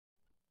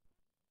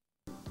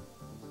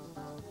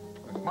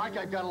Mike,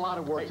 I've got a lot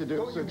of work to do.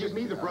 Don't you give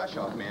me the brush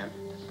off, man.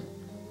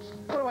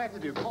 What do I have to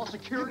do? Call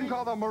security? You can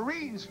call the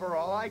Marines for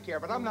all I care,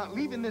 but I'm not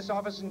leaving this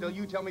office until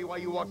you tell me why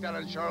you walked out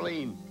on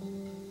Charlene.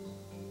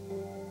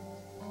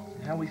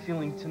 How are we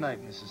feeling tonight,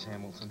 Mrs.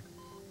 Hamilton?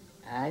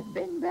 I've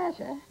been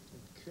better.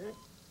 Okay.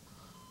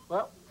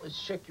 Well,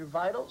 let's check your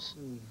vitals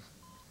and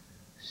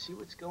see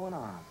what's going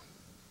on.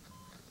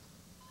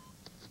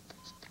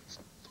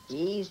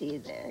 Easy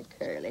there,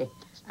 Curly.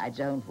 I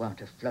don't want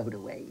to float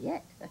away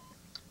yet.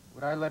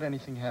 Would I let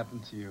anything happen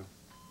to you?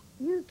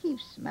 You keep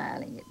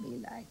smiling at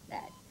me like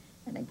that,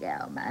 and a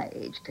gal my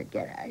age could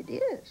get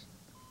ideas.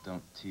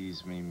 Don't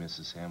tease me,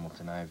 Mrs.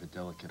 Hamilton. I have a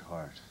delicate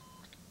heart.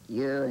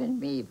 You and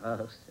me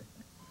both.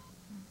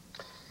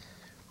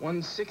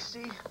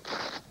 160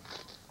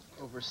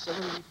 over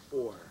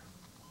 74.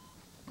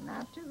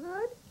 Not too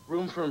good?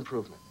 Room for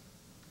improvement.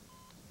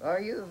 For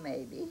you,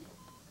 maybe.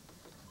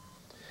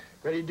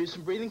 Ready to do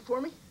some breathing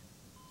for me?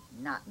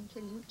 Not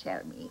until you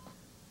tell me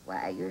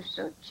why you're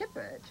so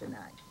chipper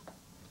tonight.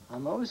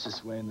 I'm always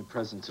this way in the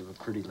presence of a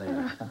pretty lady.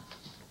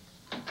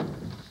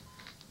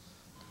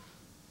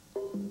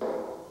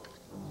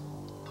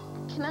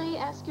 Can I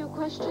ask you a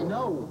question?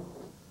 No.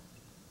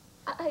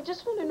 I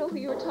just want to know who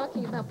you were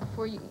talking about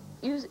before.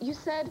 You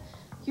said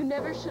you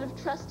never should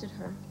have trusted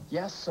her.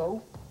 Yes,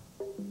 so?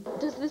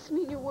 Does this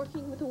mean you're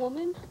working with a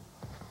woman?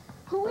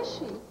 Who is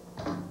she?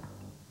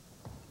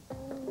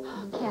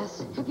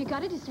 Cass, have you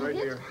got it? Is that Right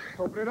it? here.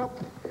 Open it up.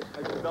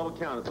 I can double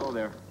count. It's all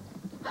there.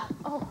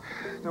 Oh.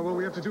 Now, what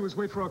we have to do is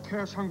wait for our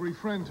cash-hungry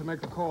friend to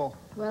make the call.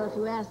 Well, if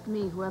you ask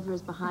me, whoever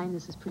is behind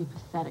this is pretty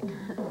pathetic.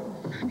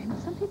 I mean,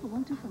 some people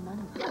won't do for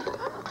money.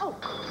 Oh.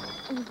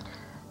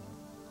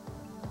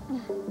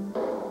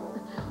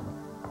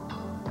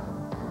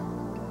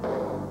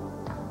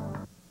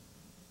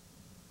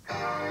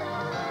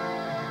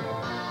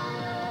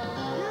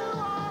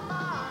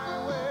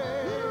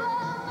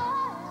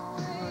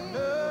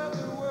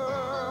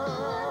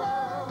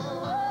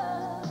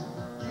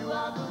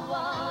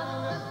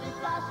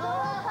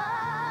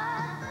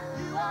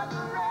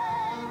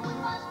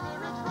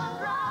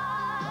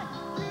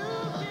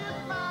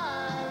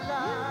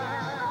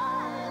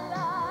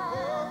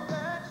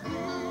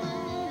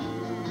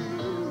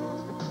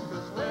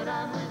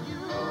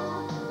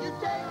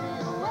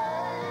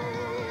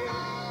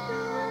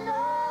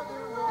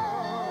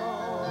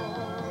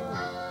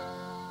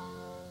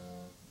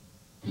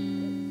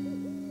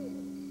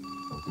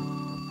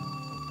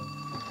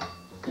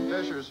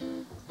 Measures.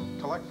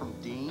 Collect from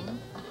Dean?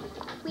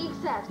 We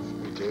accept.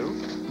 We do?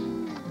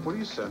 What are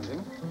you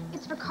sending?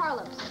 It's for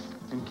Carlos.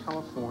 In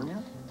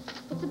California?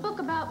 It's a book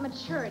about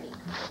maturity.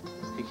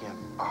 He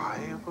can't buy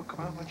a book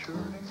about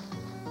maturity?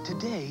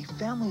 Today,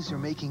 families are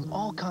making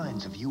all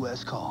kinds of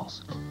U.S.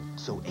 calls.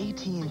 So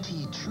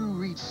AT&T True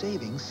Reach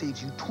Savings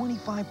saves you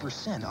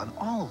 25% on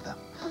all of them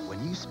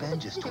when you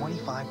spend just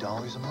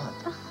 $25 a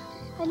month.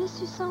 I miss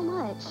you so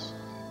much.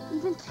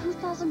 Even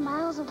 2,000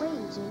 miles away,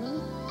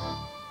 Jimmy.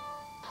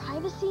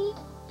 Privacy?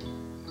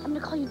 I'm gonna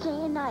call you day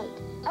and night,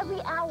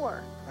 every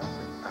hour.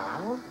 Every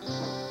hour?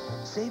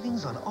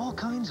 Savings on all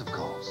kinds of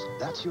calls.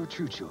 That's your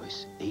true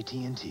choice,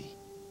 AT&T.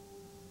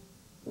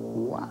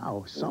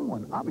 Wow,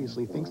 someone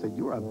obviously thinks that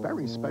you're a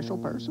very special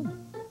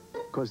person.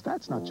 Because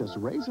that's not just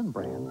Raisin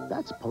Bran,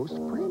 that's Post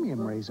Premium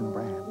Raisin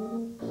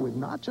Bran. With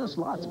not just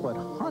lots, but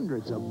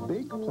hundreds of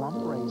big plump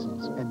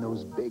raisins. And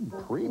those big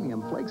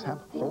premium flakes have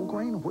whole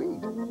grain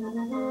wheat.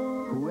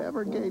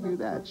 Whoever gave you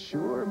that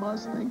sure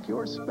must think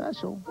you're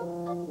special.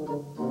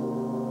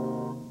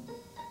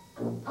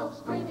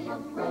 Post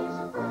Premium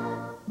Raisin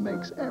Bran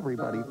Makes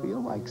everybody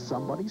feel like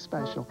somebody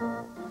special.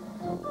 from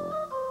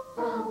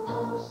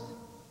Post.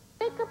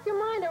 Make up your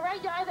mind, all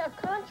right? You're either a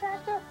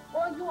contractor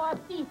or you are a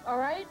thief, all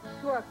right?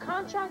 You're a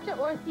contractor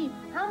or a thief.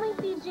 How many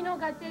thieves you know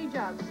got day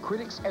jobs?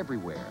 Critics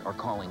everywhere are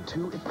calling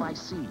 2 If I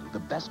See the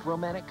best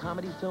romantic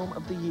comedy film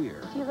of the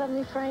year. Do you love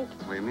me, Frank?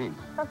 What do you mean?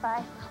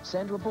 Bye-bye.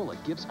 Sandra Bullock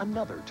gives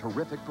another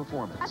terrific I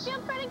performance. feel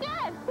pretty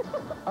good.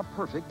 A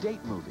perfect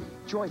date movie,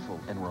 joyful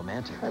and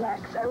romantic.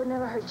 Relax, I would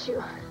never hurt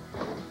you.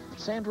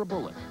 Sandra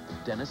Bullock,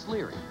 Dennis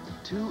Leary,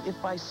 2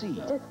 If I See.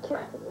 Just kiss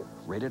me.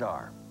 Rated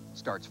R.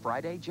 Starts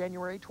Friday,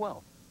 January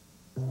 12th.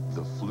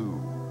 The flu.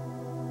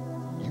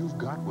 You've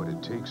got what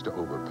it takes to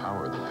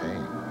overpower the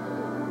pain.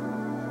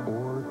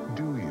 Or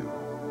do you?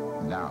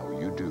 Now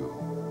you do.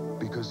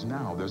 Because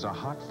now there's a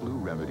hot flu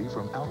remedy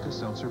from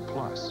Alka-Seltzer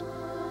Plus.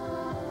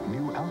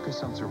 New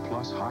Alka-Seltzer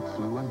Plus Hot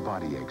Flu and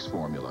Body Aches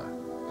formula.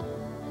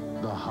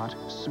 The hot,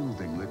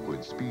 soothing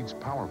liquid speeds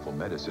powerful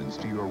medicines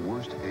to your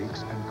worst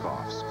aches and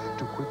coughs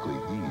to quickly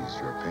ease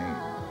your pain.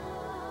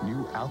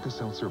 New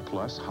Alka-Seltzer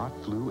Plus Hot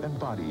Flu and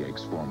Body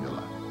Aches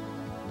formula.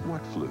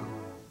 What flu?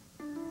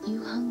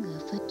 You hunger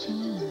for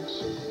change.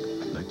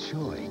 The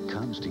joy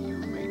comes to you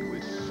made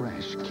with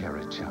fresh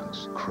carrot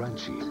chunks,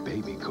 crunchy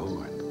baby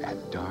corn, and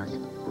dark,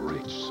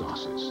 rich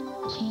sauces.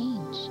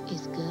 Change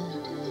is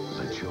good.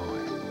 The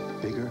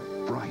joy. Bigger,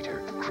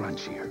 brighter,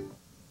 crunchier.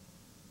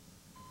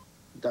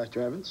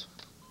 Dr. Evans?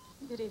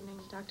 Good evening,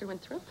 Dr.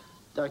 Winthrop.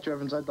 Dr.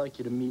 Evans, I'd like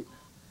you to meet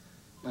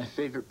my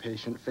favorite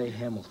patient, Faye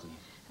Hamilton.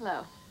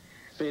 Hello.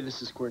 Faye,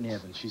 this is Courtney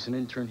Evans. She's an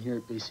intern here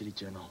at Bay City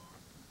General.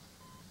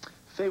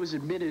 Faye was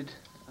admitted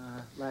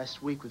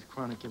last week with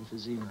chronic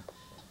emphysema.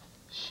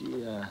 She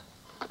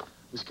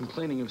was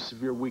complaining of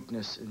severe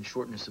weakness and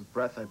shortness of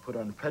breath. I put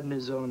on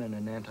prednisone and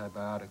an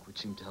antibiotic, which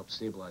seemed to help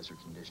stabilize her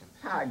condition.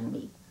 Pardon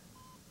me,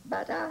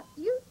 but are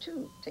you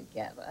two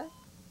together?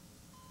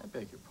 I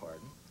beg your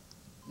pardon?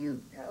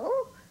 You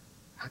know,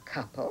 a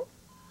couple.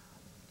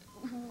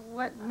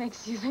 What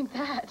makes you think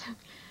that?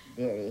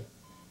 Dearie,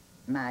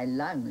 my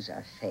lungs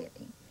are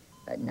failing,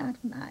 but not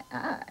my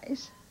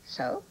eyes.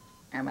 So,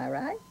 am I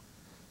right?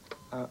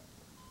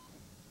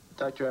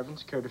 Dr.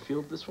 Evans, care to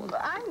field this one?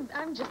 Well,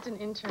 I'm just an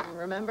intern,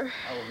 remember?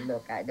 Oh,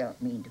 look, I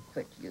don't mean to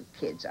put you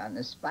kids on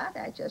the spot.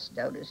 I just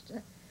noticed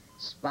a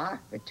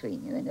spark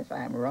between you, and if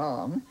I'm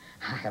wrong,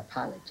 I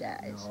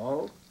apologize.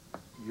 No,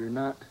 you're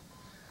not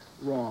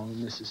wrong,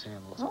 Mrs.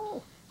 Hamilton.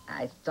 Oh,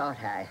 I thought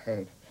I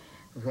heard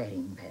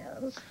wedding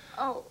bells.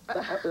 Oh.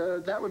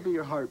 That would be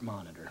your heart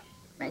monitor.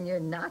 And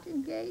you're not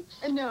engaged?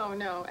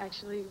 No,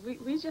 actually,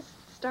 we just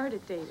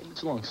started dating.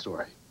 It's a long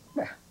story.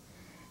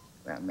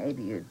 Well,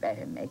 maybe you'd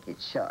better make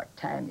it short.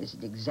 Time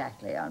isn't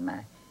exactly on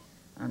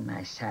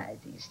my side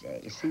these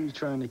days. Who are you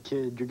trying to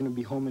kid? You're going to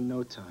be home in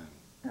no time.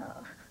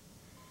 Oh.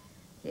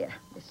 Here,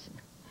 listen.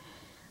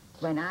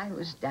 When I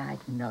was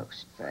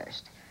diagnosed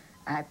first,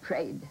 I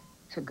prayed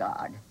to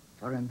God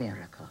for a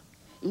miracle.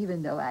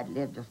 Even though I'd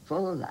lived a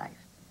full life,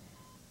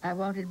 I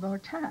wanted more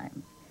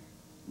time.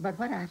 But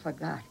what I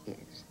forgot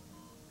is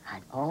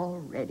I'd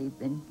already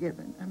been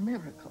given a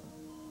miracle.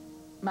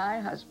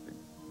 My husband,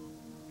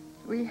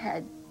 we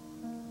had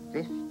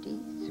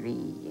 53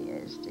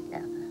 years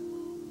together.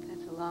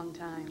 That's a long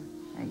time.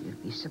 Now,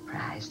 you'd be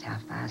surprised how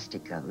fast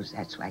it goes.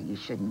 That's why you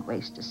shouldn't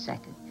waste a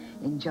second.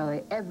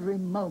 Enjoy every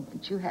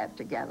moment you have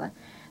together.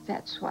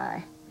 That's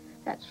what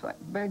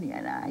Bernie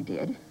and I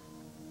did.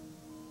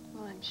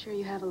 Well, I'm sure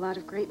you have a lot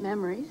of great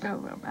memories. Oh,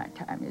 well, my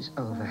time is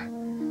over.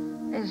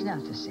 It's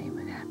not the same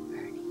without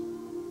Bernie.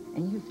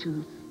 And you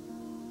two,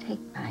 take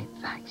my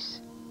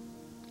advice.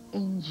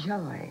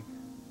 Enjoy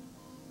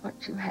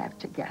what you have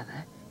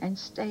together and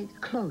stay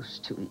close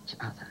to each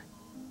other.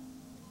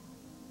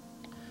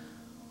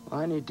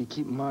 Well, I need to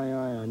keep my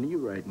eye on you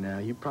right now.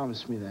 You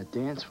promised me that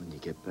dance when you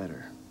get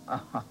better.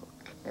 Oh,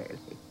 Curly.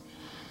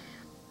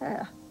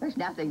 Well, there's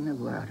nothing in the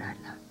world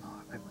I'd love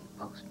more, but we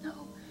both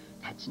know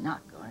that's not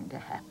going to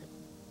happen.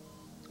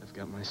 I've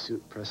got my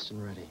suit pressed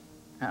and ready.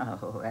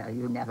 Oh, well,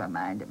 you never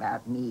mind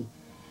about me.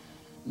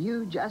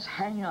 You just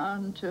hang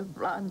on to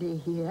Blondie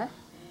here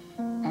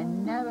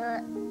and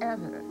never,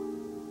 ever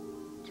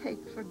take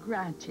for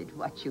granted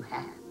what you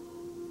have.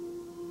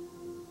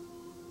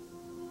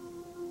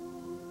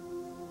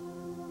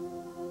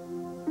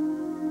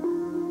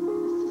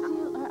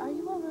 Cecile, are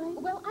you all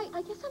right? Well,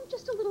 I guess I'm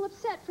just a little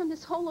upset from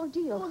this whole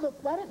ordeal. Oh,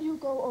 look, why don't you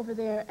go over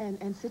there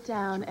and sit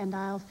down, and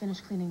I'll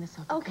finish cleaning this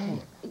up, Okay.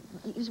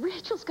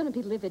 Rachel's going to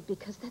be livid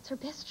because that's her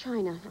best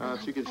china.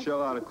 If she could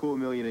shell out a cool $1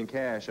 million in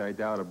cash, I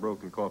doubt a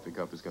broken coffee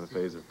cup is going to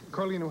phase her.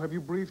 Carlino, have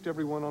you briefed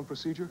everyone on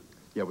procedure?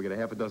 Yeah, we got a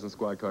half a dozen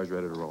squad cars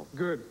ready to roll.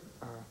 Good.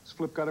 Has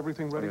Flip got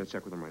everything ready? I'm going to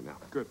check with him right now.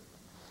 Good.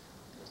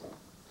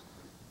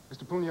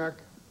 Mr. Pulniak,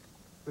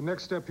 the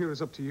next step here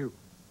is up to you.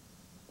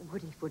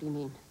 What do you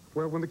mean?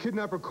 Well, when the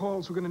kidnapper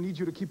calls, we're going to need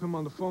you to keep him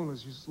on the phone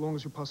as long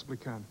as you possibly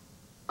can.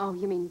 Oh,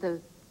 you mean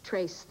the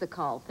trace the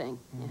call thing?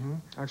 Mm-hmm.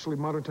 Actually,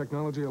 modern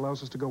technology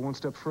allows us to go one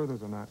step further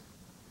than that.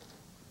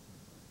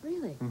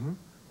 Really? Mm-hmm.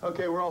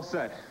 Okay, we're all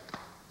set.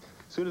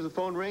 As soon as the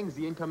phone rings,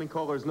 the incoming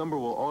caller's number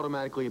will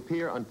automatically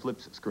appear on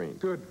Flip's screen.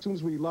 Good. As soon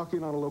as we lock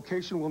in on a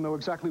location, we'll know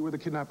exactly where the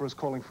kidnapper is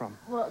calling from.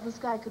 Well, this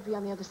guy could be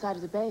on the other side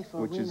of the bay for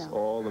all we know. Which is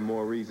all the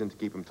more reason to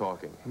keep him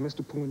talking. And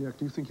Mr. Pulniak,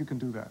 do you think you can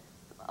do that?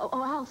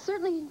 Oh, I'll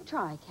certainly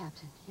try,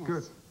 Captain. Yes.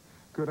 Good.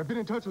 Good. I've been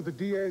in touch with the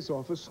DA's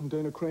office, and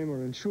Dana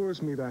Kramer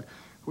assures me that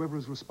whoever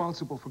is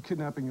responsible for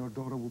kidnapping your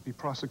daughter will be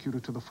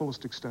prosecuted to the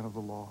fullest extent of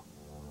the law.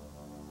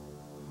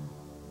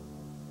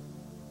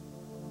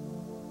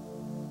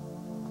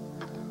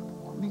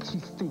 What makes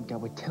you think I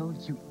would tell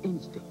you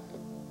anything?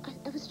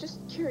 I was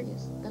just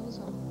curious, that was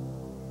all.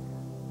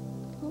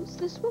 Who's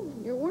this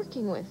woman you're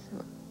working with?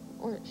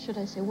 Or should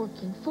I say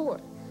working for?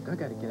 I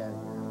gotta get out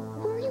of here.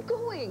 Where are you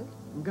going?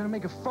 I'm gonna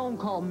make a phone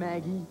call,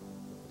 Maggie.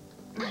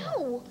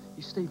 No!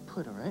 You stay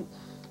put, all right?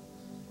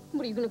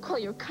 What, are you gonna call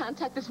your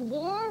contact this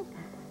war?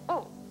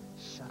 Oh.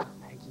 Shut up,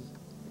 Maggie.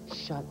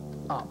 Shut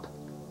up,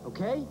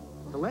 okay?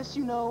 The less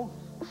you know...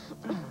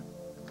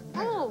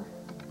 Oh!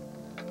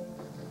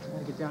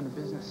 Gotta get down to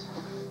business.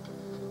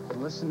 Now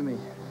listen to me.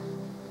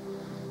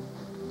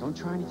 Don't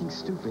try anything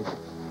stupid.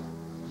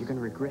 You're gonna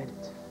regret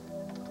it.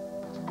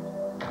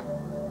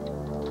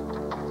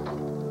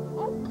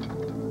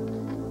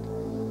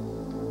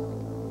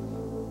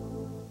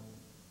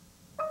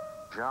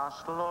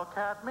 Just look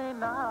at me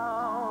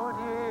now,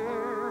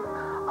 dear.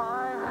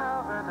 I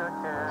haven't a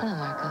care. Hello,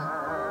 Marco.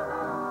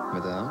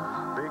 Madame?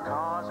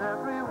 Because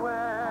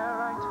everywhere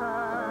I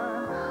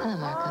turn. Hello,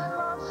 Marco.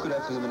 Good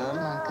afternoon, madame.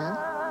 Marco.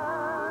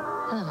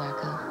 Hello,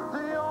 Marco.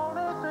 The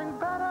only thing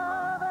better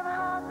than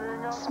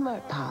having a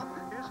Smart Pop.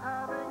 is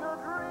having a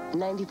dream.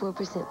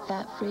 94%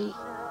 fat-free,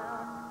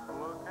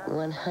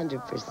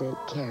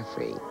 100%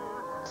 carefree.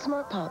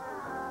 Smart Pop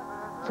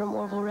from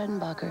Orville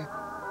Redenbacher.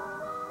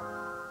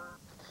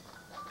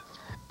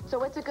 So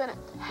what's it gonna...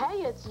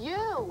 Hey, it's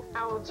you!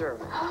 How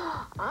observant.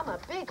 I'm a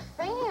big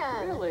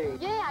fan. Really?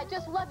 Yeah, I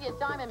just love your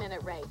Diamond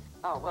Minute race.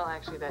 Oh, well,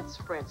 actually, that's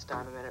Sprint's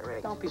Diamond Minute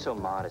race. Don't be so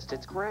modest.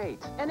 It's great.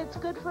 And it's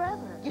good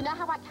forever. You know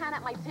how I count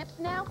out my tips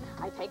now?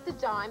 I take the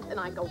dimes and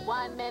I go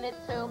 1 minute,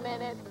 2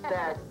 minutes.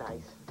 That's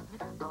nice.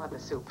 I'll have the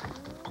soup.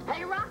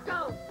 Hey,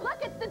 Rocco, look,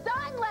 it's the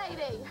dime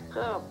lady.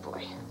 Oh,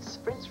 boy.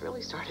 Sprint's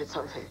really started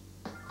something.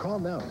 Call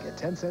now and get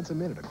 10 cents a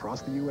minute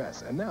across the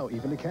U.S. and now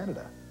even to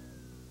Canada.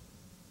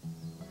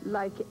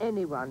 Like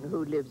anyone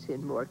who lives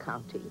in Moore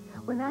County,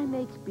 when I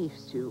make beef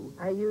stew,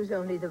 I use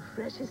only the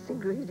freshest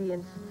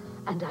ingredients,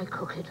 and I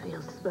cook it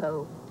real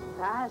slow.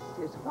 Fast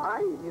is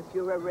fine if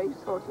you're a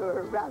racehorse or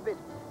a rabbit,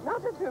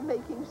 not if you're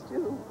making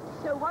stew.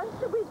 So once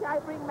a week, I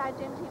bring my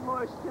Dinty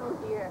Moore stew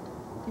here.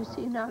 You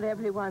see, not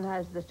everyone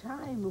has the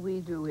time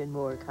we do in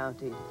Moore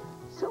County.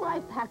 So I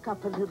pack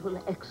up a little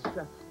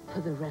extra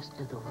for the rest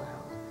of the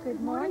world.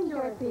 Good morning,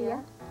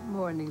 Dorothea.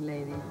 Morning,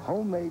 lady.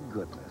 Homemade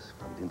goodness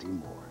from Dinty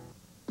Moore.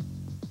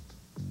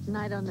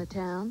 Night on the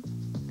town?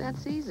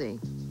 That's easy.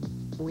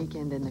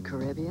 Weekend in the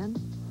Caribbean?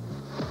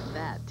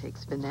 That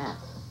takes finesse.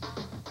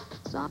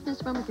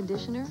 Softness from a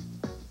conditioner?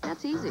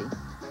 That's easy.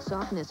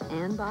 Softness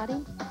and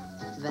body?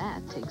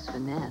 That takes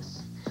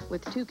finesse.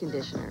 With 2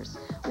 conditioners,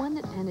 one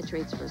that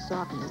penetrates for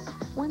softness,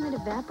 one that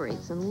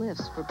evaporates and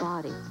lifts for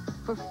body,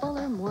 for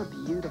fuller, more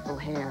beautiful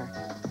hair.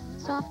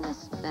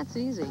 Softness? That's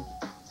easy.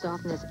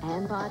 Softness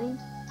and body?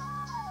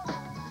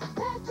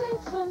 That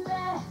takes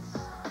finesse.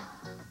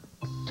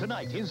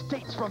 Tonight is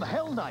Dates from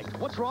Hell Night.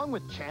 What's wrong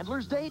with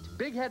Chandler's date?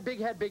 Big head, big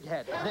head, big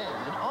head. Then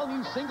an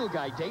all-new single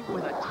guy date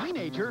with a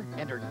teenager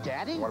and her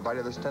daddy. Want a bite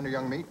of this tender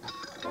young meat?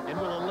 And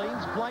will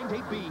Elaine's blind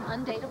date be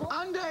undateable?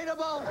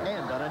 Undateable!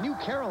 And on a new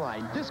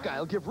Caroline, this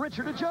guy'll give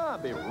Richard a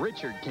job if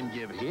Richard can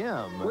give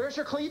him. Where's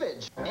your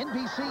cleavage?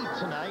 NBC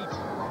tonight.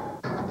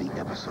 The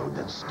episode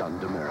that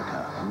stunned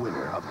America.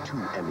 Winner of 2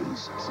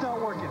 Emmys. It's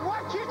not working.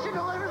 Why can't you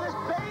deliver this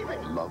baby?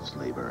 Love's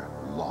Labor.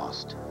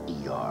 Lost.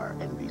 ER.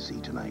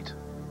 NBC tonight.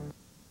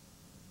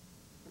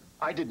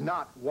 I did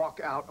not walk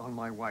out on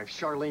my wife.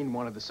 Charlene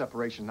wanted the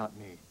separation, not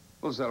me.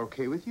 Well, is that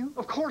okay with you?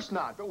 Of course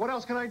not, but what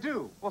else can I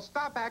do? Well,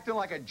 stop acting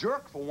like a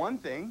jerk, for one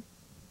thing.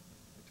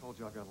 I told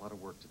you I've got a lot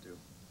of work to do.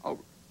 Oh,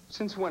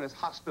 since when is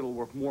hospital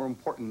work more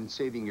important than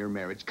saving your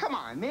marriage? Come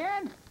on,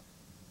 man.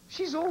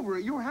 She's over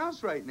at your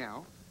house right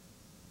now.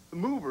 The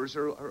movers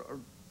are...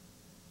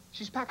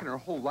 She's packing her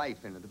whole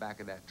life into the back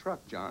of that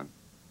truck, John.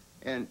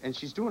 And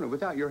she's doing it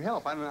without your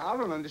help. I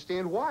don't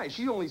understand why.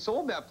 She only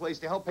sold that place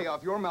to help pay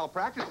off your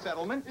malpractice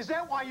settlement. Is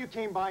that why you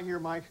came by here,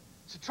 Mike?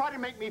 To try to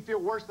make me feel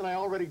worse than I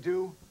already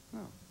do? No.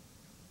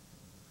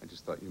 I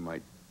just thought you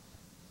might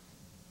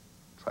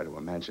try to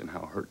imagine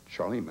how hurt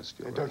Charlene must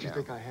feel. And don't you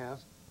think I have?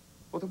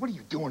 Well, then what are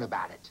you doing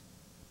about it?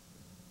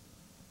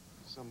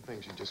 Some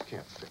things you just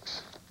can't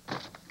fix.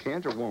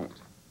 Can't or won't?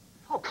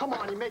 Oh, come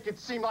on, you make it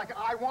seem like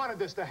I wanted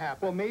this to happen.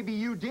 Well, maybe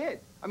you did.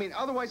 I mean,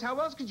 otherwise, how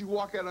else could you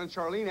walk out on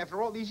Charlene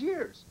after all these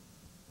years?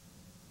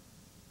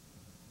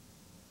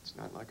 It's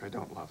not like I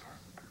don't love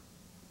her.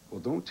 Well,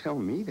 don't tell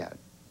me that.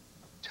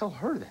 Tell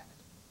her that.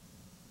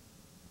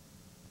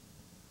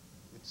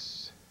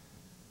 It's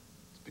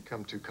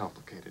become too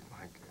complicated,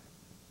 Mike.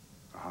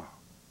 Oh,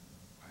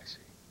 I see.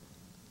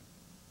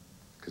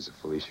 Because of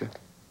Felicia?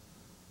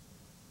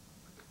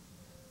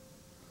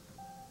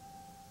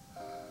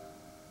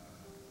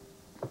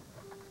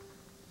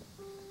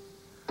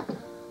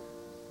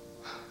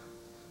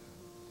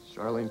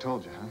 Charlene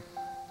told you,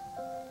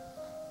 huh?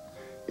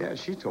 Yeah,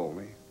 she told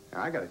me.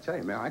 I gotta tell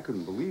you, man, I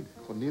couldn't believe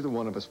it. Well, neither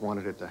one of us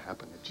wanted it to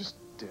happen. It just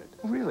did.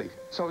 Oh, really?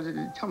 So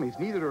tell me, if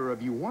neither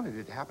of you wanted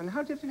it to happen,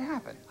 how did it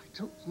happen? I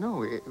don't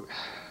know.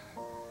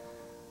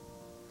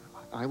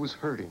 I was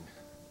hurting,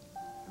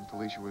 and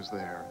Felicia was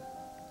there.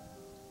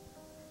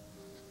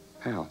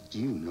 Pal, do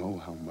you know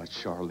how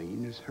much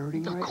Charlene is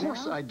hurting right now? Of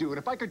course I do, and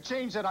if I could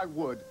change that, I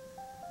would.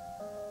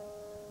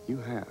 You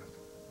have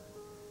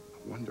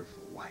a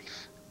wonderful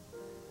wife.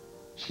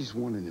 She's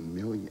 1 in a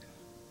million.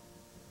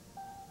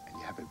 And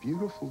you have a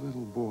beautiful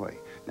little boy.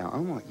 Now, I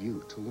want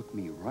you to look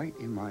me right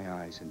in my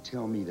eyes and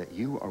tell me that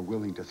you are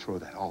willing to throw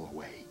that all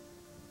away.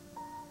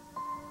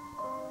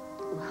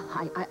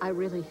 Well, I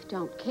really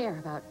don't care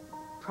about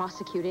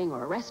prosecuting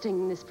or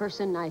arresting this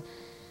person.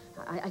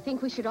 I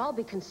think we should all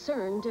be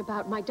concerned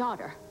about my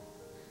daughter.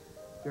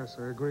 Yes,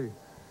 I agree.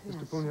 Yes.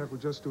 Mr. Punyak, we're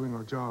just doing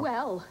our job.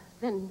 Well,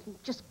 then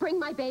just bring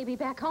my baby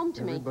back home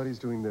to me. Everybody's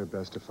doing their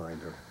best to find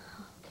her.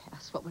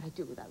 Cass, what would I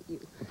do without you?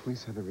 The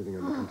police have everything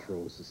under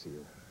control,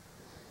 Cecile.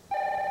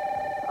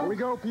 Here we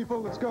go,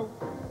 people. Let's go.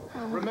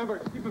 Remember,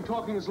 keep them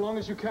talking as long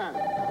as you can.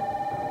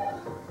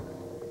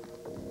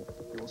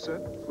 You all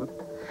set?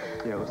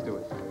 Yeah, let's do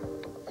it.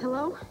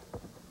 Hello?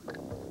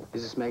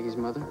 Is this Maggie's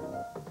mother?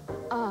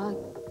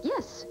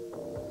 Yes.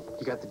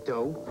 You got the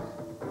dough?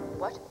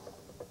 What?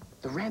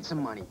 The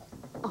ransom money.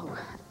 Oh,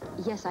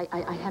 yes,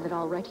 I have it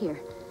all right here.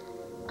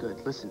 Good.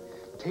 Listen,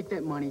 take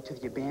that money to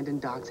the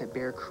abandoned docks at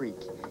Bear Creek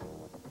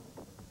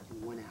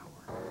in 1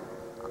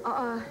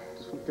 hour.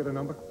 Just get a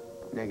number.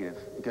 Negative.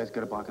 You guys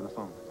got a block on the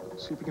phone.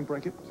 See if we can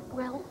break it.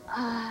 Well,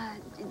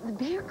 the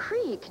Bear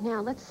Creek.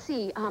 Now, let's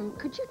see.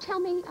 Could you tell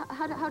me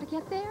how to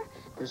get there?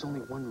 There's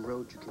only one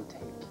road you can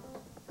take.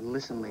 And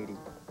listen, lady,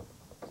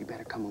 you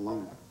better come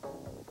alone.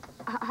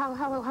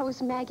 How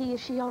is Maggie?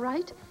 Is she all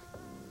right?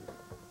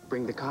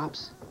 Bring the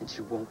cops, and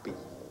she won't be.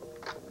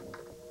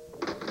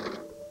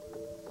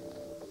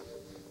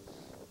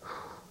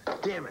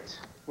 Damn it.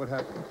 What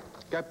happened?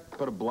 Guy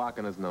put a block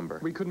on his number.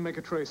 We couldn't make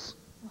a trace.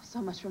 Well,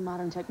 so much for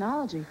modern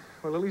technology.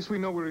 Well, at least we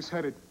know where he's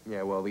headed.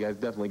 Yeah, well, the guy's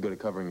definitely good at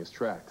covering his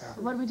tracks.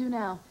 What do we do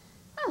now?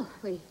 Well,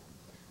 we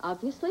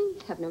obviously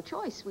have no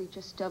choice. We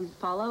just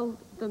follow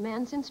the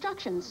man's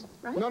instructions,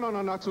 right? No,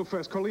 not so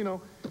fast.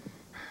 Carlino,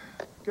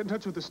 get in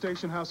touch with the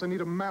station house. I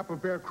need a map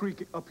of Bear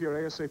Creek up here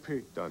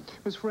ASAP. Done.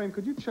 Miss Frame,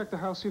 could you check the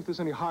house, see if there's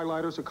any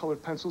highlighters or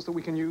colored pencils that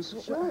we can use?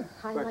 Sure.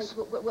 Highlight.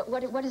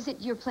 What is it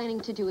you're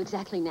planning to do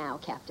exactly now,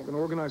 Captain? Gonna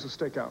organize a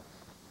stakeout.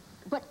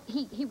 But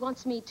he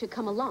wants me to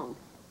come alone.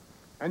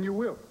 And you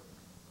will.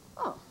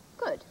 Oh,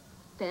 good.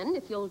 Then,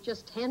 if you'll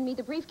just hand me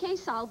the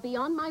briefcase, I'll be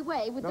on my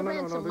way with the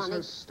ransom money.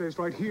 This house stays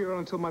right here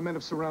until my men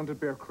have surrounded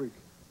Bear Creek.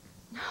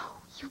 No,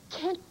 you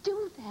can't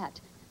do that.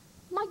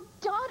 My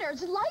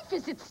daughter's life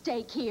is at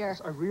stake here.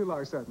 I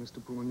realize that, Mr.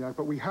 Boulagnac,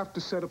 but we have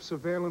to set up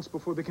surveillance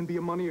before there can be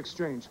a money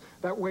exchange.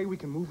 That way we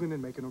can move in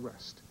and make an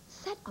arrest.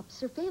 Set up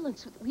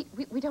surveillance?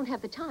 We don't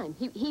have the time.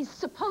 He's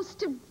supposed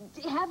to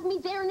have me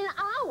there in an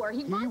hour.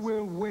 He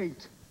will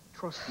wait.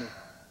 Trust me.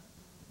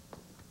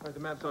 All right, the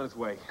map's on its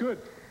way. Good.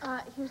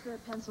 Here's the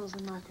pencils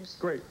and markers.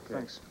 Great,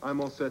 thanks. I'm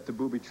all set to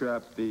booby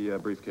trap the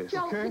briefcase.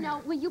 Joe, you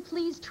know, will you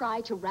please try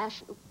to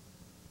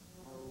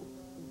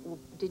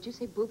Did you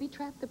say booby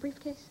trap the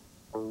briefcase?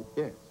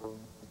 Yeah.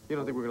 You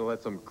don't think we're gonna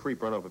let some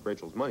creep run off with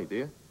Rachel's money, do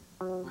you?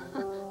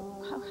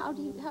 How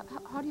do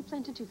you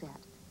plan to do that?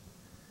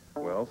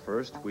 Well,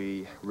 first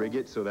we rig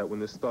it so that when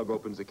this thug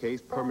opens the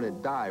case,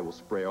 permanent dye will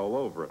spray all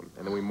over him.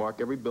 And then we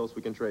mark every bill so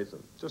we can trace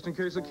him. Just in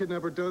case the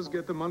kidnapper does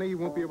get the money, he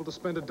won't be able to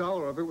spend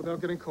 $1 of it without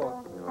getting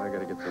caught. You know, I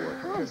gotta get to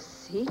work. I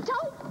see.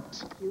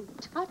 Don't you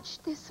touch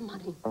this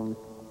money.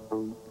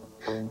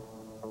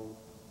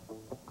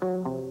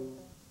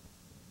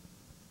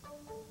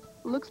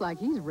 Looks like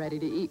he's ready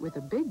to eat with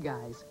the big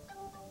guys.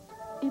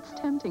 It's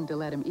tempting to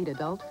let him eat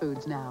adult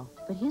foods now,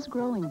 but his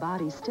growing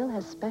body still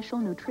has special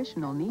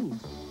nutritional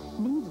needs.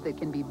 Needs that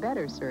can be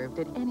better served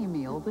at any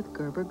meal with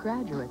Gerber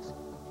Graduates,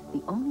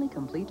 the only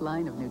complete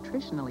line of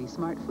nutritionally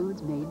smart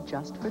foods made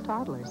just for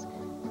toddlers.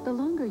 The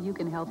longer you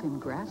can help him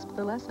grasp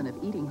the lesson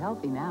of eating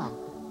healthy now,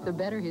 the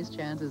better his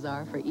chances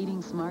are for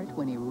eating smart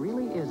when he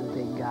really is a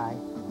big guy.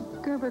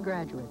 Gerber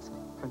Graduates,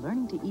 for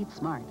learning to eat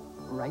smart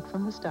right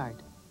from the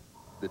start.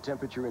 The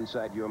temperature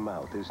inside your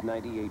mouth is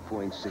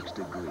 98.6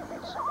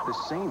 degrees, the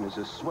same as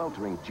a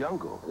sweltering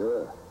jungle.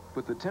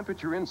 But the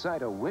temperature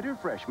inside a Winter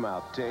Fresh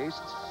mouth tastes...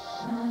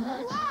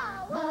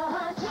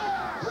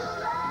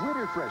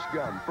 Winter Fresh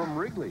gum from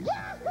Wrigley's.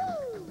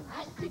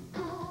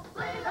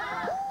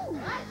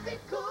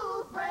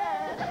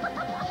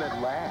 That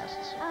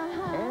lasts,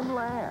 and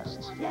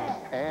lasts,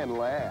 and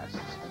lasts.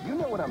 You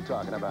know what I'm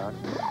talking about.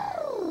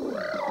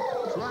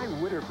 Try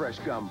Winter Fresh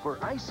gum for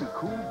icy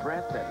cool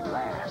breath that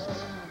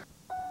lasts.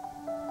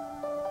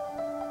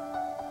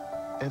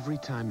 Every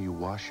time you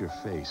wash your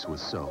face with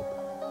soap,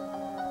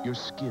 your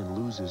skin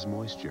loses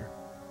moisture.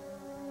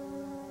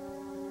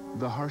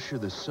 The harsher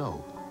the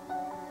soap,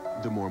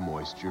 the more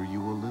moisture you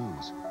will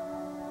lose.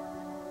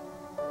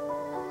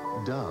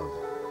 Dove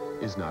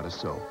is not a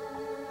soap.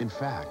 In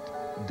fact,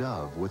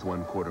 Dove with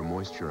 1/4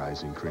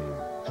 moisturizing cream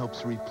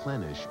helps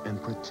replenish and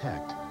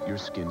protect your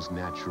skin's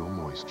natural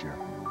moisture.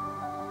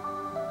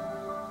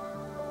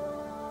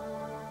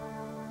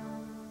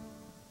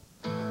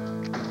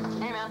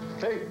 Hey, man.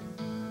 Hey.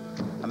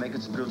 I'm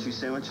making some grilled cheese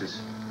sandwiches.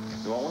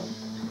 You want one?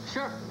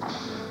 Sure.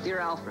 Dear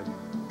Alfred.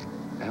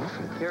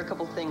 Alfred? Here are a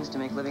couple things to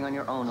make living on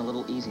your own a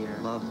little easier.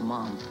 Love,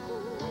 Mom.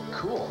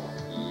 Cool.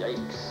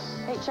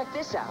 Yikes. Hey, check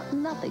this out.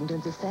 Nothing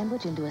turns a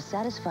sandwich into a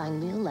satisfying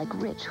meal like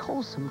rich,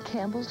 wholesome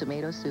Campbell's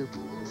tomato soup.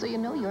 So you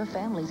know your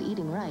family's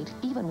eating right,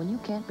 even when you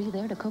can't be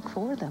there to cook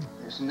for them.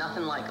 There's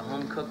nothing like a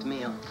home-cooked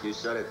meal. You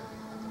said it,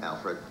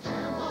 Alfred.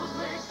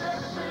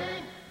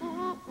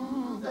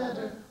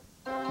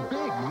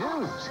 Big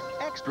news!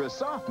 Extra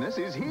softness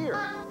is here.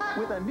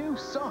 With a new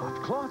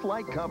soft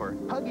cloth-like cover,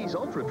 Huggies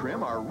Ultra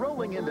Trim are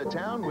rolling into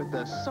town with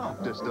the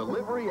softest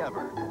delivery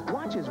ever.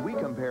 Watch as we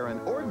compare an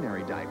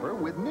ordinary diaper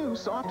with new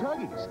soft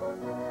Huggies.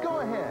 Go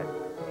ahead,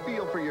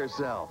 feel for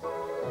yourself.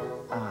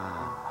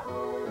 Ah,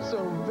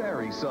 so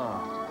very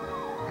soft.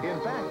 In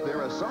fact,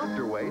 they're a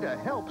softer way to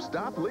help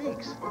stop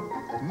leaks.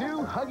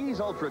 New Huggies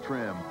Ultra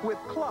Trim with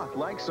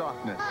cloth-like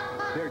softness.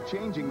 They're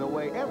changing the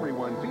way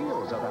everyone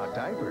feels about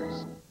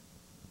diapers.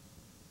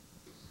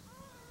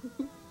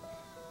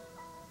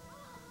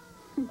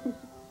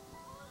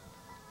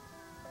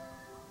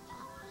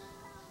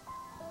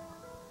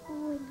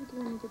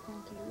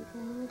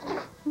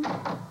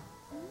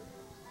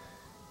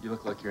 You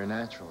look like you're a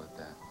natural at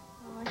that.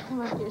 Oh, I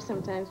come up here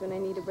sometimes when I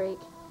need a break.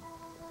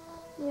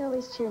 You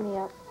always cheer me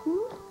up. Hmm?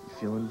 You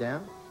feeling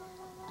down?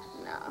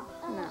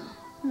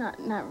 No,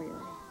 not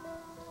really.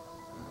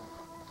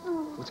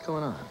 Oh. What's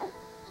going on?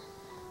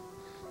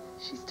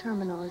 She's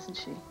terminal, isn't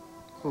she?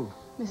 Who?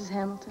 Mrs.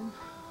 Hamilton.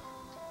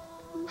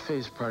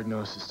 Phase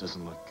prognosis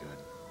doesn't look good.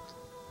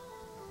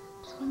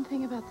 There's one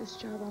thing about this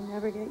job I'll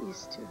never get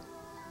used to.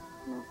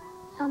 No,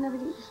 I'll never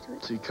get used to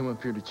it. So you come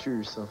up here to cheer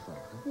yourself up,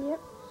 huh?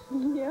 Yep.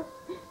 Yep.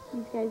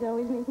 These guys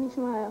always make me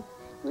smile.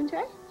 You want to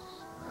try?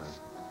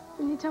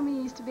 Didn't you tell me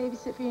you used to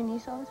babysit for your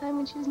niece all the time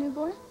when she was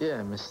newborn? Yeah,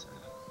 I missed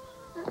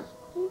that.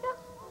 Here you go.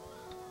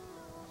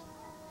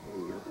 Here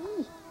you go.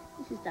 Hey,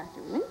 this is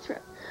Dr.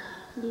 Winthrop.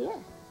 Yeah.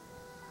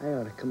 I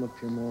ought to come up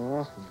here more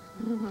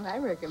often. I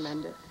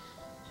recommend it.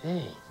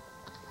 Hey,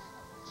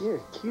 you're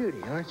a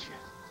cutie, aren't you?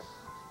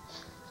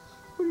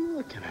 What are you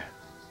looking at?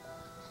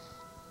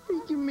 What are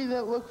you giving me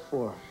that look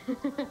for?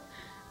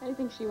 I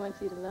think she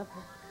wants you to love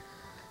her.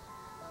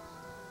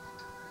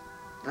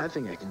 I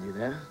think I can do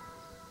that.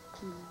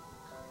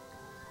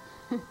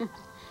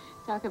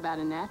 Talk about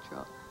a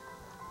natural.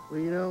 Well,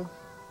 you know,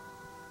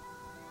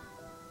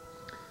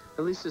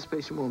 at least this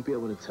patient won't be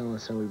able to tell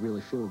us how we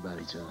really feel about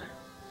each other.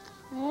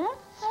 Yeah?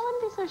 I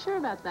wouldn't be so sure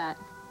about that.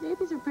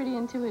 Babies are pretty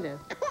intuitive.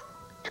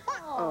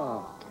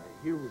 Oh, okay,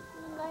 here we go.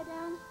 You lie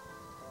down?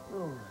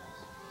 All right.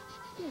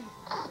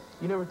 Yeah.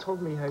 You never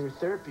told me how your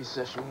therapy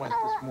session went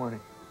this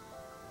morning.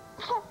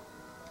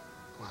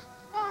 What?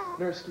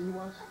 Nurse, can you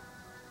watch?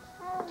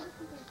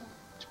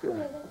 It's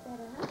good.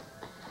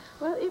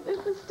 Well, it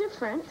was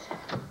different.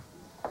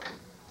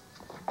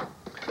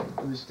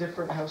 It was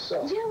different? How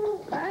so? Yeah,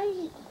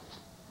 well,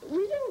 we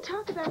didn't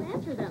talk about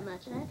Andrew that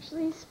much. I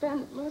actually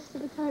spent most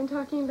of the time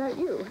talking about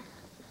you.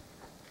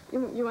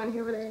 You want to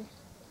hear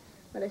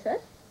what I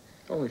said?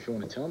 Only if you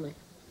want to tell me.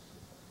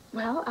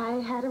 Well, I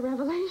had a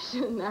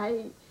revelation.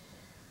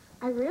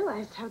 I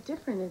realized how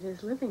different it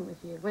is living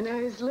with you. When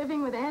I was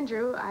living with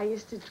Andrew, I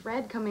used to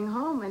dread coming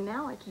home, and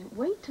now I can't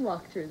wait to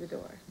walk through the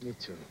door. Me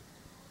too.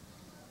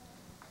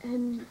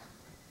 And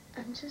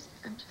I'm just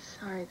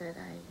sorry that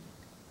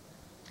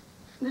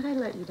I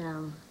let you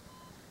down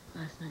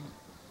last night.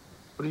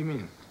 What do you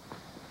mean?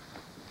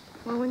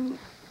 Well, when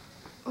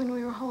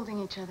we were holding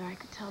each other, I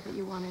could tell that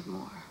you wanted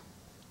more.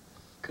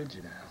 Could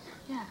you now?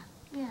 Yeah,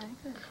 I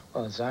could.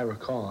 Well, as I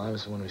recall, I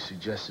was the one who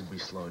suggested we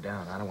slow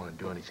down. I don't want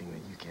to do anything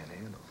that you can't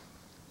handle.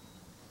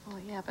 Well,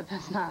 yeah, but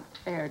that's not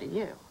fair to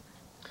you.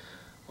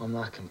 Well, I'm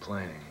not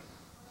complaining.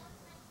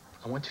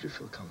 I want you to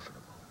feel comfortable.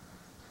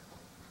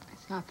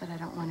 It's not that I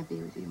don't want to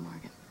be with you,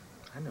 Morgan.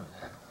 I know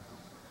that.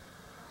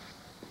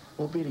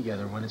 We'll be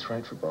together when it's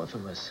right for both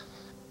of us.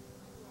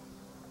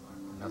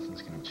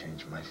 Nothing's gonna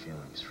change my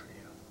feelings for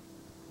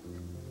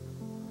you.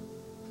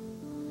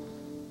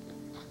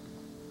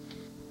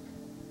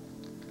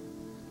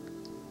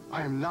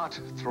 I am not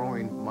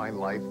throwing my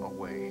life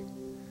away.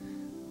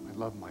 I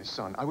love my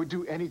son. I would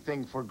do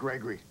anything for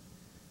Gregory.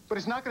 But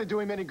it's not going to do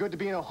him any good to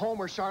be in a home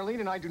where Charlene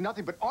and I do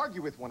nothing but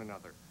argue with one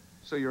another.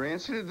 So your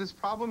answer to this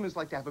problem is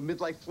like to have a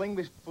midlife fling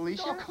with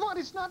Felicia? Oh, come on.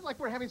 It's not like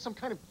we're having some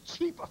kind of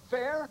cheap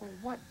affair. Well,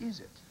 what is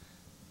it?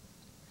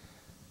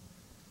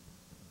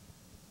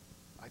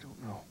 I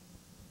don't know.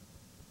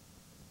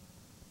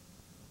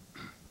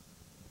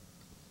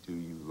 Do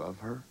you love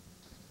her?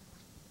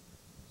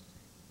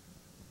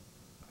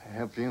 I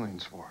have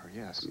feelings for her,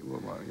 yes.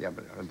 Well, yeah,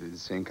 but are they the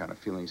same kind of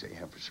feelings that you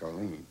have for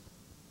Charlene?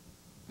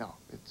 No,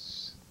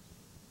 it's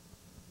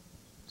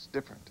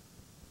different.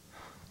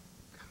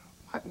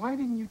 Why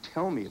didn't you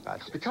tell me about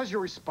this? Because your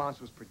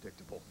response was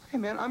predictable. Hey,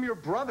 man, I'm your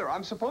brother.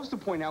 I'm supposed to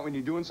point out when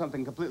you're doing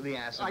something completely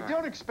asinine. I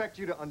don't expect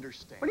you to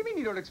understand. What do you mean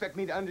you don't expect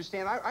me to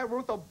understand? I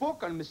wrote the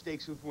book on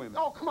mistakes with women.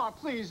 Oh, come on,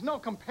 please. No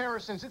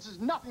comparisons. This is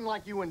nothing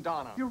like you and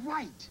Donna. You're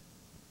right.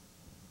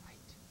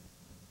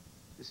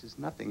 This is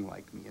nothing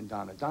like me and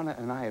Donna. Donna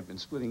and I have been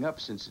splitting up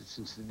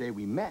since the day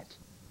we met.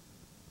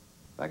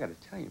 But I gotta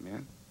tell you,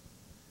 man,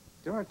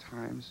 there are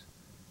times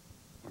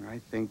when I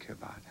think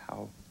about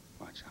how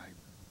much I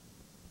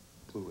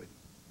blew it.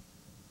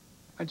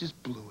 I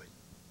just blew it.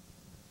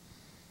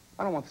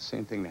 I don't want the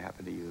same thing to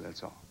happen to you,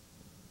 that's all.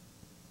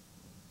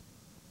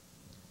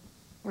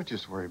 Well,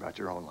 just worry about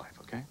your own life,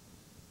 okay?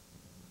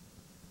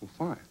 Well,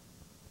 fine.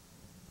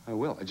 I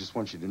will. I just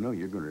want you to know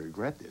you're going to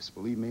regret this.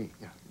 Believe me.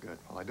 Yeah, good.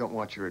 Well, I don't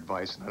want your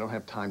advice, and I don't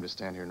have time to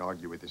stand here and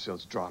argue with you, so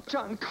let's drop it.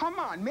 John, come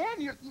on,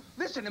 man.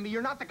 Listen to me.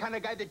 You're not the kind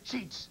of guy that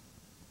cheats.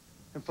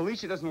 And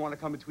Felicia doesn't want to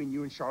come between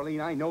you and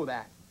Charlene. I know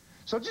that.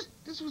 So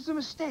this was a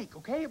mistake,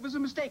 okay? It was a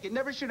mistake. It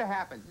never should have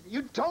happened.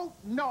 You don't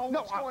know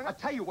what's going on. I'll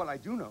tell you what I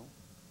do know.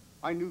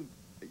 I knew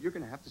that you're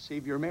going to have to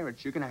save your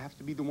marriage. You're going to have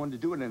to be the one to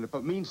do it. And if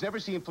it means never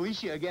seeing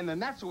Felicia again, then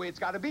that's the way it's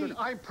got to be. Good.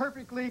 I'm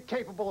perfectly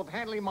capable of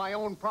handling my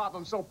own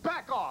problems, so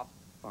back off.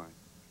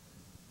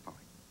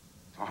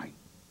 Fine.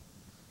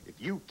 If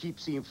you keep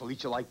seeing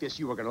Felicia like this,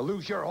 you are going to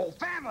lose your whole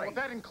family. Well, if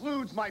that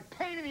includes my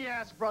pain in the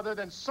ass, brother,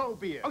 then so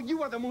be it. Oh,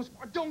 you are the most...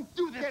 Don't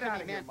do this to me,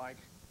 man. Here, Mike.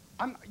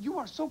 You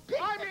are so big.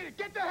 I mean it.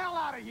 Get the hell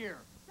out of here.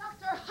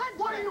 Dr. Hunter!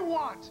 What do you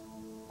want?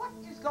 What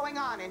is going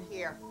on in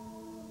here?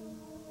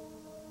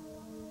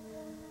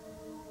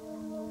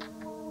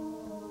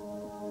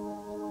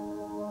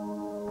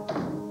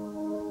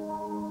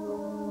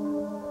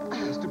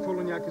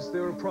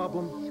 there a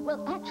problem?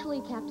 Well,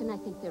 actually, Captain, I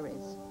think there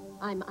is.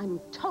 I'm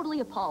totally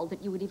appalled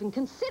that you would even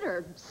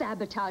consider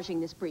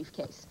sabotaging this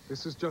briefcase.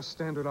 This is just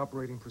standard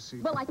operating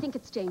procedure. Well, I think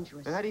it's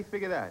dangerous. And how do you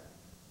figure that?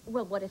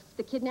 Well, what if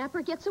the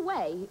kidnapper gets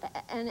away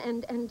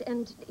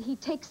and he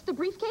takes the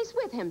briefcase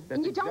with him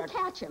and you don't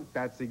catch him?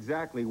 That's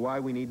exactly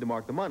why we need to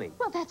mark the money.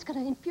 Well, that's going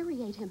to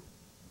infuriate him.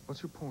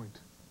 What's your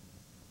point?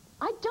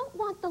 I don't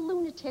want the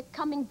lunatic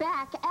coming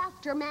back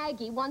after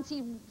Maggie once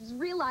he's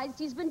realized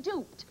he's been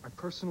duped. I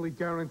personally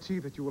guarantee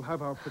that you will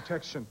have our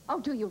protection. Oh,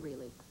 do you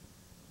really?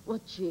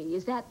 Well, gee,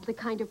 is that the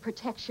kind of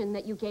protection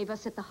that you gave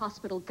us at the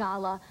hospital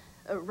gala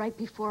right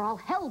before all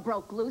hell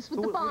broke loose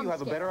with the bomb Do you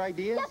have a better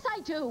idea? Yes,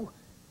 I do.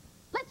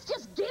 Let's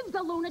just give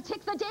the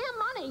lunatic the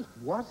damn money.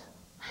 What?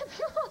 Have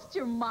you lost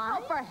your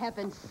mind? Oh, for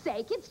heaven's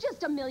sake, it's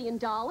just $1 million.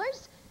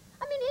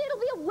 I mean, it'll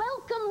be a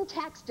welcome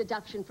tax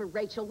deduction for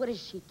Rachel. What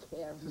does she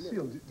care?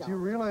 Cecile, do you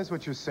realize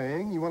what you're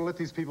saying? You want to let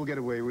these people get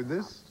away with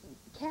this?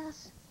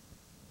 Cass,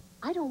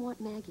 I don't want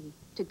Maggie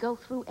to go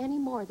through any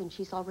more than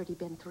she's already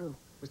been through.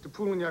 Mr.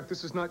 Poulignac,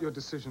 this is not your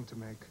decision to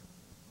make.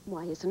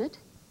 Why isn't it?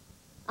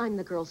 I'm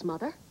the girl's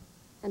mother,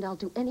 and I'll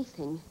do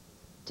anything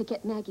to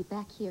get Maggie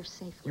back here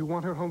safely. You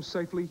want her home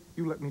safely?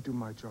 You let me do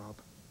my job.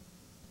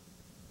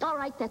 All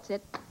right, that's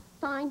it.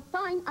 Fine,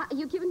 fine.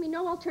 You've given me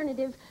no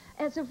alternative.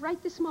 As of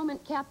right this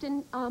moment,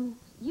 Captain,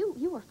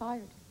 you are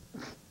fired.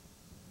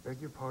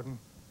 Beg your pardon?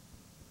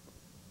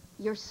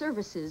 Your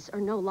services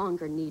are no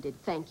longer needed,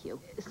 thank you.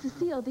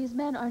 Cecile, these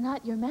men are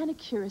not your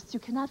manicurists. You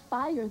cannot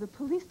fire the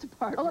police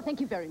department. Oh, thank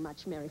you very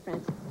much, Mary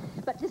Frances.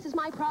 But this is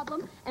my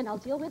problem, and I'll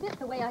deal with it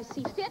the way I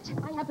see fit.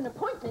 I have an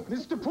appointment.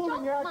 Mr.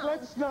 Poulignac,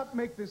 let's not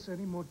make this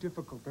any more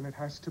difficult than it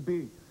has to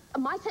be.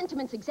 My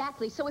sentiments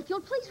exactly, so if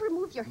you'll please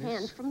remove your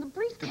hand from the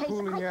briefcase. Mr.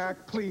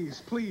 Poulignac,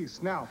 please,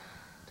 please. Now,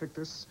 take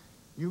this.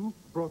 You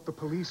brought the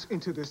police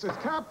into this. As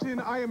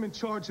captain, I am in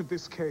charge of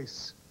this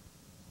case.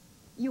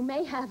 You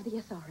may have the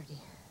authority.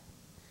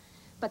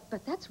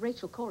 But that's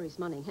Rachel Corey's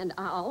money, and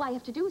all I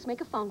have to do is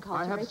make a phone call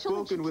to Rachel. I have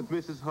spoken with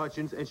Mrs.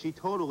 Hutchins, and she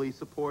totally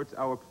supports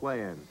our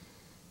plan.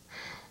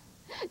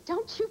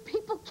 Don't you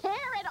people care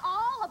at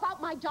all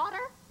about my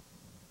daughter?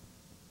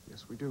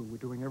 Yes, we do. We're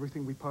doing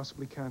everything we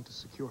possibly can to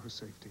secure her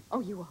safety.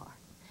 Oh, you are?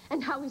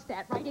 And how is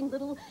that? Writing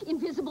little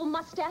invisible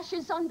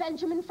mustaches on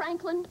Benjamin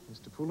Franklin?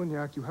 Mr.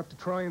 Poulignac, you have to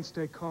try and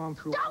stay calm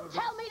through all Don't of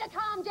this. tell me to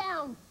calm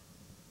down!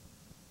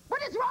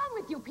 What is wrong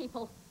with you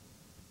people?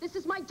 This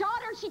is my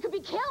daughter. She could be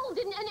killed,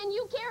 and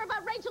you care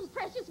about Rachel's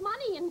precious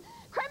money and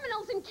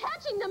criminals and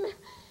catching them.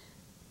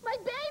 My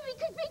baby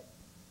could be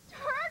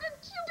hurt,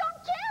 and you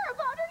don't care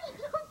about her.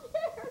 You don't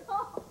care at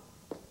all.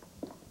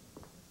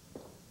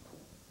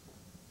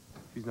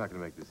 She's not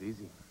going to make this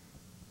easy.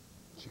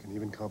 She can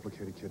even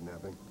complicate a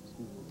kidnapping.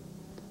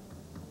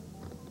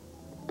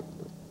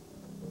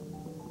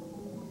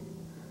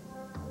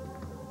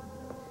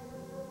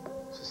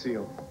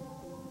 Cecile.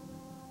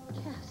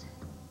 Cass.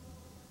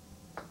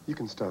 You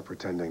can stop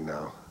pretending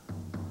now.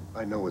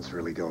 I know what's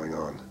really going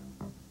on.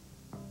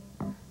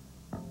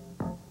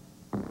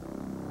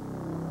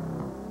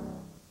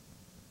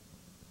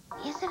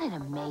 Isn't it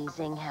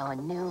amazing how a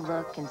new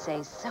look can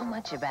say so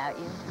much about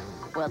you?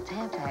 Well,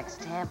 Tampax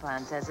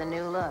Tampons has a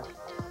new look,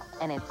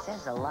 and it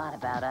says a lot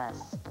about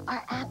us.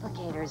 Our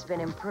applicator's been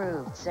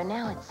improved, so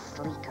now it's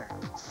sleeker,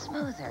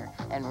 smoother,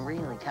 and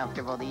really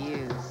comfortable to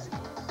use.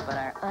 But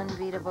our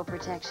unbeatable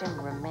protection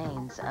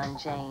remains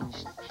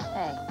unchanged.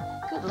 Hey,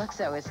 good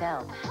looks always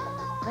help,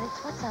 but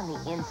it's what's on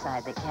the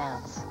inside that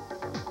counts.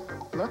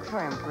 Look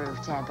for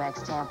improved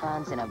Tampax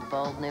Tampons in a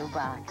bold new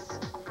box.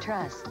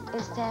 Trust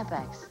is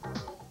Tampax.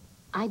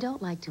 I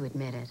don't like to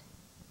admit it,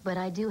 but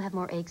I do have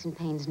more aches and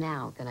pains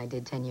now than I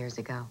did 10 years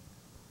ago.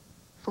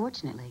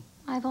 Fortunately,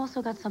 I've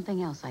also got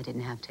something else I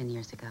didn't have 10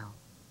 years ago.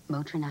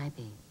 Motrin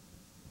IB.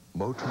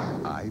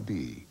 Motrin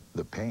IB.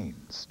 The pain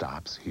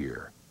stops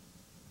here.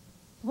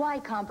 Why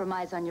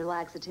compromise on your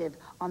laxative?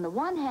 On the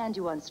one hand,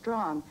 you want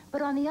strong,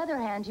 but on the other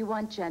hand, you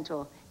want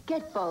gentle.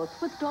 Get both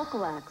with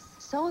Dulcolax.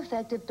 So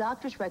effective,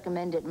 doctors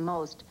recommend it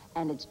most,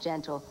 and it's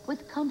gentle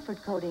with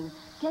comfort coating.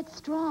 Get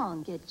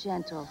strong, get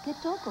gentle, get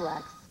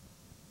Dulcolax.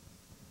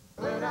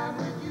 When I'm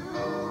with you,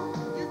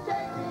 you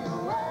take me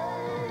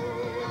away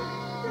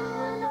to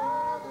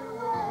another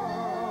world.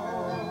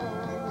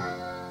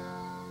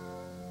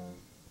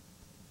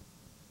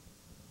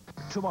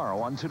 Tomorrow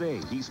on Today,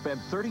 he spent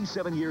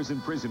 37 years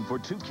in prison for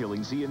 2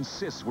 killings he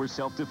insists were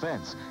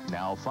self-defense.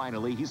 Now,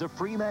 finally, he's a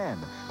free man.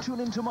 Tune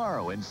in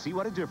tomorrow and see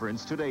what a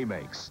difference Today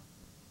makes.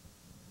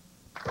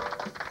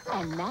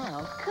 And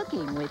now,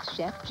 cooking with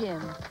Chef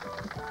Jim.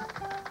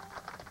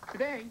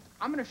 Today,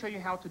 I'm going to show you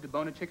how to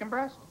debone a chicken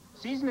breast,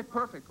 season it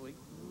perfectly,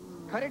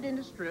 cut it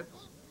into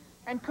strips,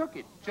 and cook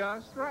it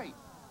just right,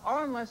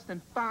 all in less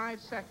than 5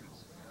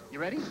 seconds. You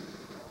ready?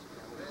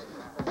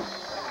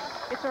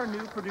 It's our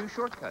new Purdue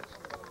shortcuts.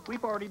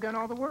 We've already done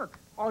all the work.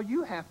 All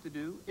you have to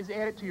do is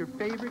add it to your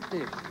favorite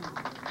dish.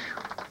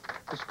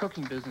 This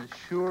cooking business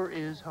sure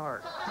is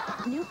hard.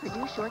 New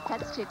Purdue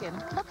Shortcuts Chicken.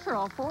 Look for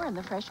all 4 in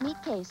the fresh meat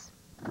case.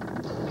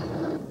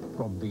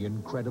 From the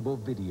incredible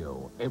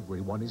video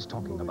everyone is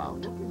talking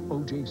about,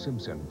 O.J.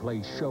 Simpson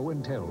plays show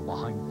and tell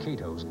behind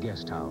Cato's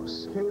guest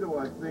house. Cato,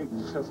 I think,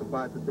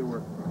 testified that there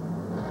were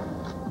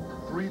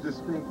 3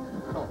 distinct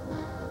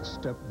culprits.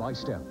 Step by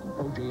step,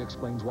 O.J.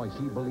 explains why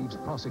he believes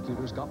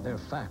prosecutors got their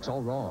facts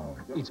all wrong.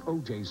 It's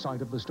O.J.'s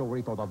side of the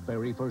story for the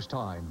very first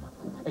time.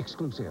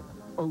 Exclusive.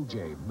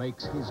 O.J.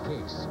 makes his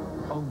case.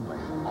 Only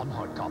on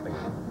Hard Copy.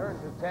 Turn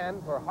to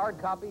 10 for Hard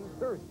Copy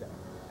Thursday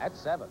at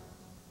 7.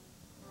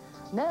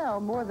 Now,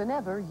 more than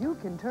ever, you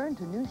can turn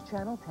to News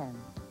Channel 10.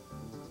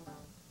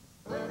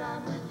 When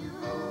I'm with you,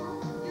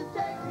 you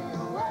take me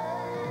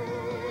away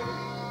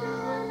to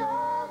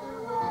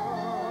another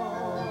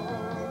world.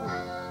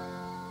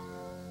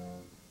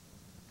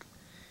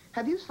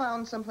 Have you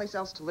found someplace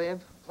else to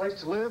live?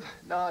 Place to live?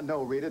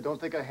 No, Rita. Don't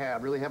think I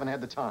have. Really haven't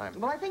had the time.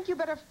 Well, I think you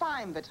better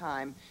find the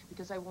time,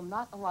 because I will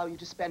not allow you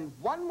to spend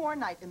one more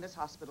night in this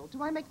hospital.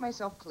 Do I make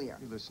myself clear?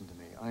 You listen to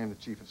me. I am the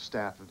chief of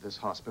staff of this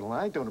hospital,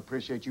 and I don't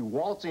appreciate you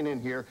waltzing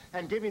in here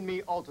and giving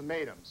me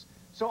ultimatums.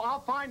 So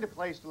I'll find a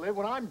place to live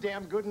when I'm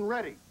damn good and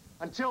ready.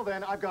 Until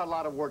then, I've got a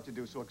lot of work to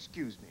do, so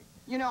excuse me.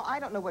 You know, I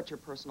don't know what your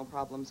personal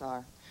problems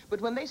are,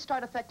 but when they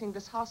start affecting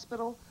this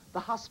hospital, the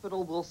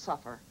hospital will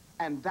suffer,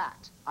 and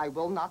that I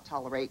will not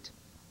tolerate.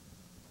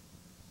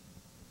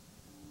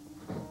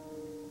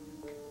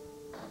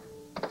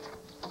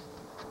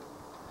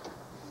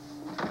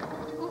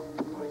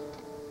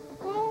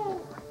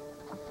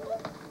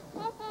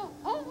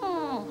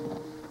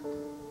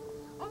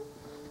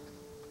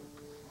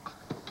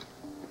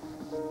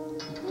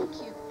 Thank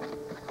you.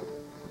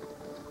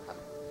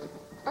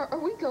 Are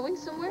we going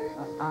somewhere?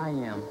 I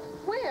am.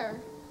 Where?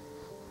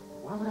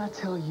 Why would I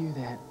tell you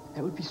that?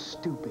 That would be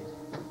stupid.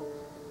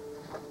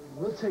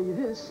 We'll tell you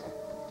this.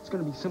 It's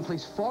going to be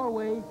someplace far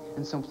away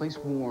and someplace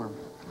warm.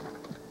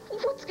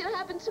 What's gonna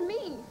happen to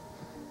me?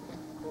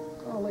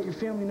 I'll let your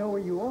family know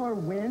where you are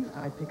when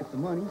I pick up the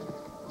money.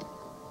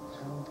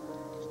 So,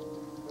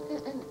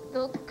 And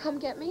they'll come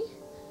get me?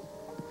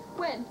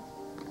 When?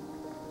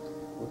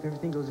 well, if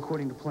everything goes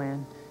according to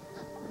plan,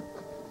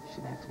 you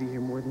shouldn't have to be here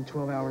more than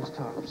 12 hours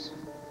tops.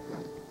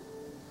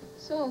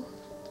 So,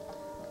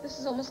 this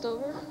is almost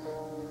over?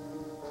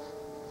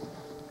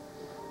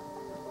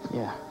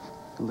 Yeah,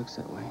 it looks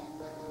that way.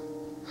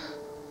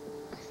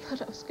 I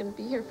thought I was gonna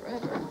be here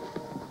forever.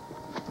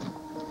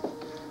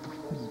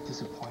 Are you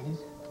disappointed?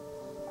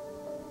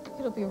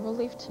 It'll be a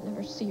relief to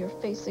never see your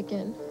face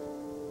again.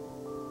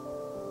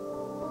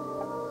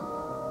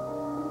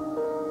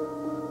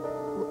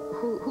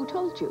 Who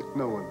told you?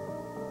 No one.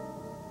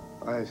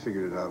 I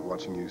figured it out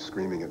watching you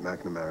screaming at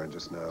McNamara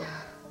just now.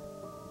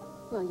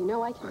 Well, you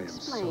know, I can I am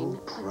explain. so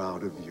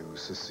proud of you,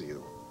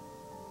 Cecile.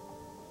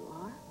 You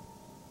are?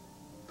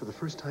 For the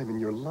first time in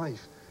your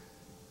life,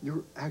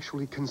 you're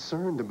actually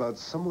concerned about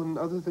someone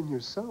other than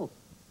yourself.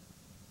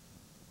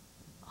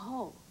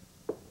 Oh.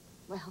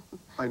 Well,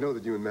 I know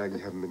that you and Maggie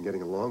haven't been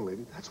getting along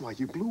lately. That's why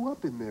you blew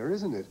up in there,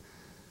 isn't it?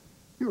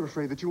 You're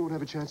afraid that you won't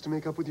have a chance to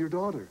make up with your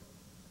daughter.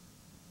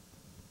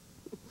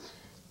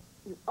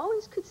 you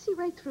always could see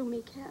right through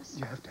me, Cass.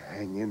 You have to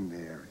hang in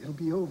there. It'll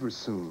be over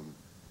soon.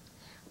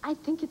 I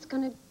think it's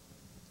gonna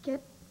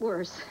get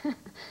worse.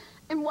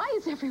 And why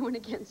is everyone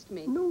against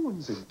me? No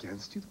one's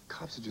against you. The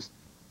cops are just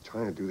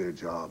trying to do their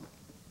job.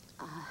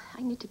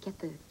 I need to get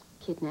the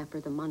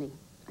kidnapper the money.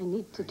 I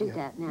need to do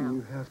that now.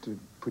 You have to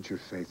put your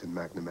faith in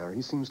McNamara.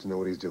 He seems to know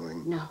what he's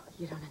doing. No,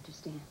 you don't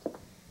understand.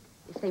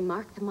 If they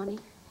mark the money,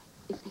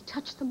 if they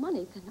touch the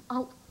money, then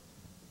I'll...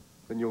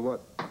 Then you'll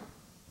what? I'm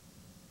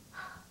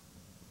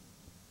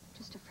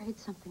just afraid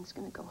something's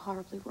gonna go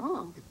horribly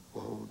wrong. It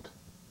won't.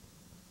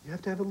 You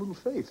have to have a little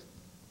faith.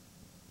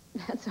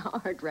 That's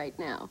hard right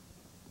now.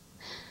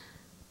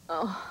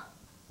 Oh,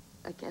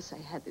 I guess I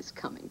had this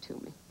coming to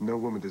me. No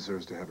woman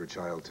deserves to have her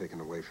child taken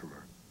away from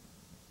her.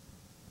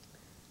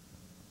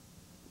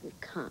 You're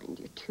kind.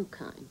 You're too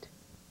kind.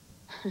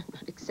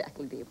 Not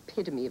exactly the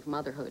epitome of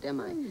motherhood, am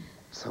I?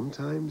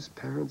 Sometimes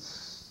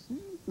parents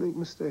make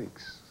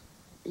mistakes.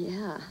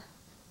 Yeah.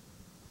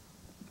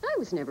 I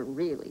was never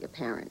really a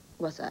parent,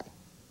 was I?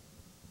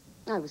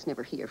 I was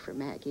never here for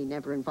Maggie,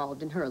 never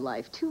involved in her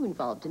life, too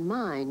involved in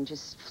mine,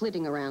 just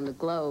flitting around the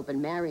globe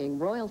and marrying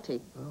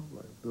royalty. Well,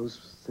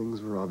 those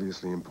things were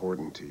obviously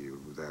important to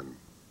you then.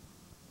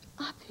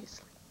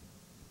 Obviously.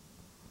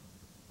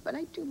 But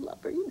I do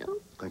love her, you know.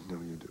 I know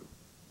you do.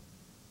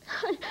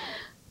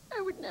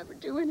 I would never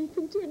do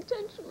anything to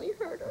intentionally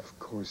hurt her. Of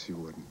course you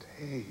wouldn't.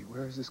 Hey,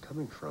 where is this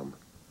coming from?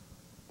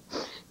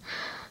 I'm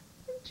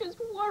just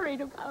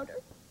worried about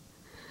her.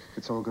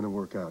 It's all going to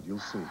work out. You'll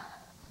see.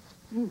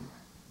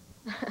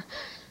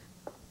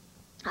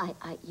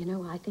 You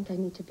know, I think I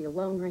need to be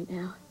alone right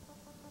now.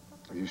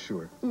 Are you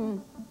sure?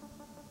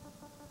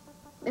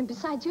 And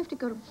besides, you have to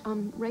go to,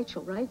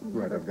 Rachel, right?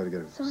 Right, I've got to get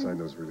her to sign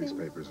those release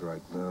papers,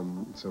 right.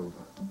 So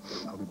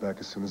I'll be back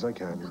as soon as I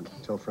can. Okay.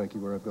 Tell Frankie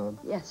where I've gone?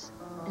 Yes,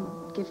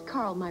 and give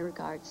Carl my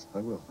regards. I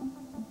will.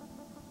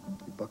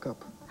 You buck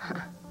up.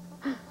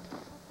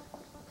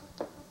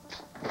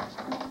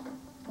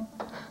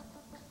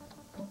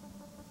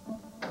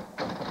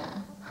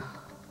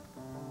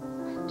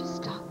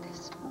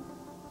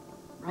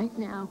 right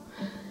now.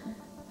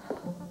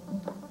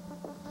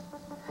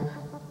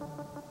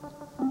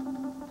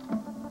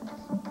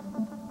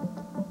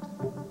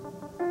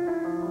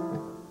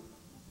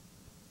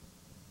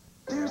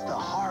 There's the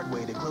hard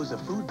way to close a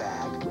food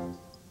bag.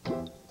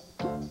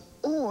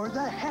 Or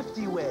the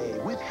hefty way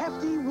with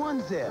Hefty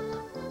One-Zip.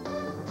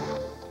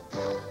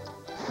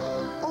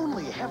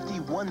 Only Hefty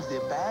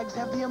One-Zip bags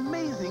have the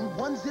amazing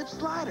One-Zip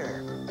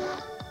slider.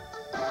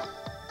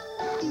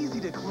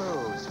 Easy to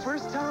close,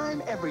 first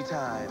time, every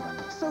time.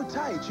 So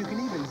tight you can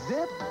even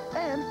zip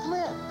and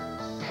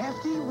flip.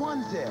 Hefty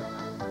One-Zip.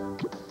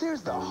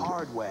 There's the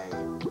hard way.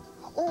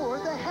 Or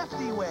the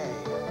hefty way.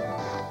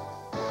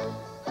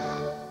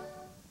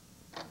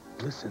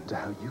 Listen to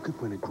how you could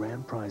win a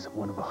grand prize of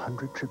one of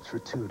 100 trips for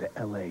two to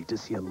L.A. to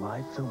see a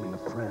live filming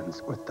of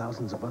Friends or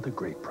thousands of other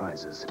great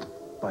prizes.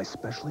 Buy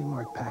specially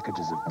marked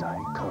packages of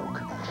Diet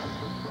Coke.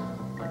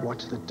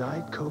 Watch the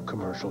Diet Coke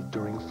commercial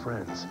during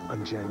Friends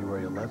on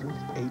January 11th,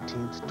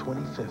 18th,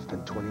 25th,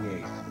 and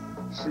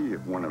 28th. See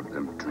if one of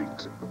them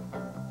drinks it.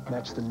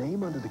 Match the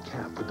name under the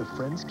cap with the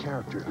Friends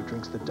character who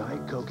drinks the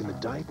Diet Coke in the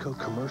Diet Coke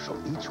commercial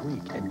each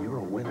week, and you're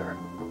a winner.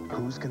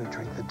 Who's gonna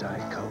drink the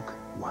Diet Coke?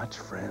 Watch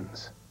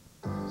Friends.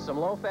 Some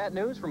low-fat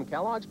news from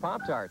Kellogg's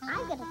Pop-Tarts. I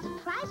got a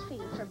surprise for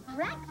you for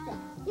breakfast.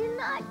 You're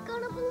not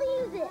gonna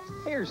believe this.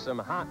 Here's some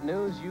hot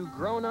news you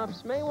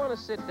grown-ups may want to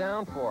sit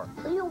down for.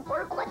 Will you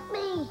work with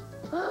me?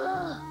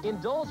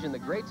 Indulge in the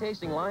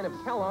great-tasting line of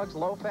Kellogg's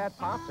low-fat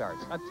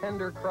Pop-Tarts, a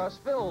tender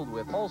crust filled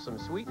with wholesome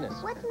sweetness.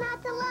 What's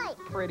not to like?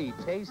 Pretty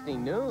tasty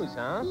news,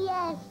 huh?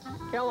 Yes.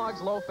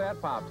 Kellogg's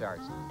low-fat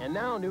Pop-Tarts, and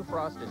now new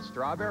frosted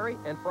strawberry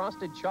and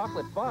frosted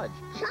chocolate fudge.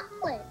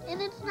 Chocolate,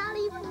 and it's not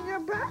even your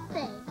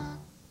birthday.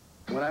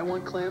 When I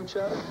want clam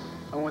chowder,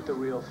 I want the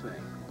real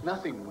thing.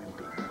 Nothing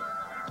wimpy.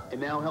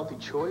 And now Healthy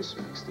Choice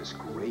makes this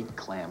great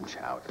clam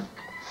chowder.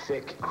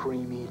 Thick,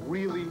 creamy,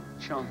 really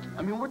chunky.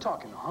 I mean, we're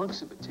talking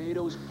hunks of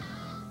potatoes,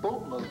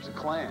 boatloads of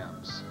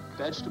clams,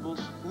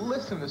 vegetables.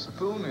 Listen, a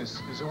spoon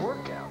is a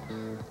workout.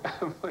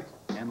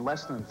 And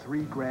less than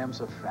 3 grams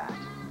of fat.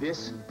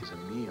 This is a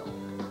meal.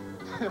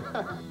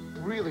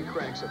 Really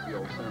cranks up the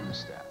old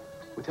thermostat.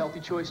 With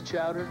Healthy Choice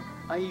chowder,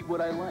 I eat what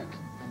I like.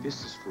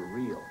 This is for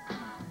real.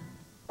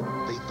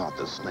 They thought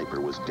the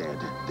sniper was dead.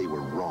 They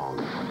were wrong.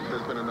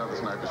 There's been another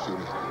sniper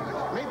shooting.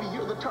 Maybe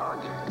you're the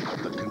target.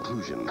 The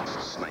conclusion,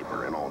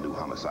 Sniper, an all-new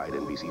homicide,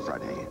 NBC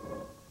Friday.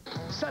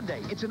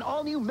 Sunday, it's an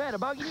all-new Man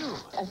About You.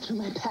 I threw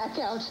my pack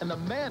out. And the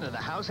man of the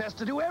house has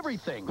to do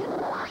everything.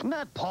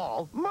 Not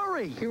Paul,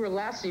 Murray. If you were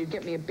Lassie, you'd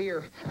get me a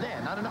beer.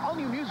 Then, on an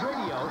all-new News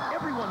Radio,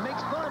 everyone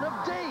makes fun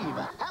of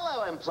Dave.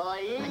 Hello,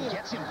 employee. And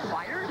gets him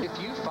fired? If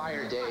you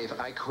fire Dave,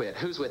 I quit.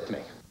 Who's with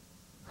me?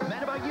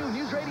 Man About You,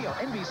 News Radio,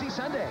 NBC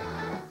Sunday.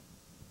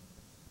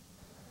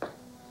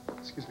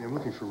 Excuse me, I'm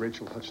looking for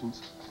Rachel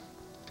Hutchins.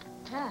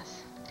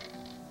 Yes.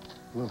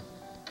 Hello.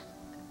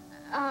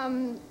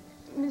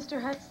 Mr.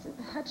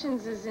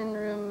 Hutchins is in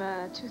room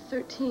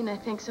 213, I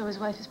think, so his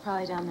wife is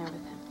probably down there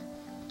with him.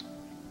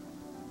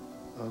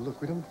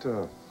 Look, we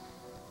don't,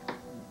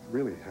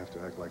 really have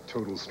to act like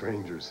total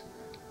strangers.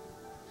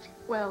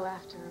 Well,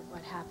 after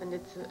what happened,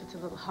 it's a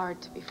little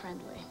hard to be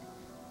friendly.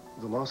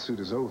 The lawsuit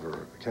is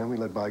over. Can't we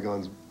let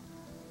bygones...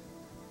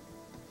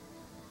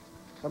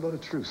 How about a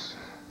truce?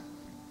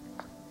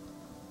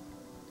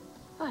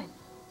 Fine.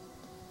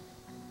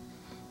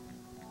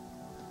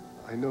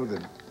 I know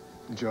that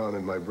John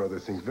and my brother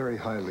think very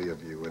highly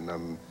of you, and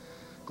I'm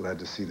glad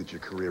to see that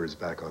your career is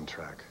back on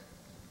track.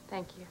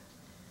 Thank you.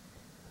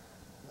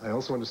 I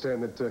also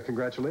understand that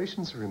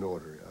congratulations are in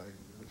order.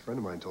 A friend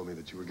of mine told me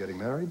that you were getting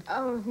married.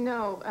 Oh,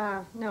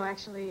 no. No,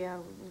 actually,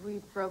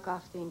 we broke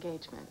off the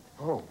engagement.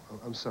 Oh,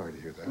 I'm sorry to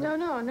hear that.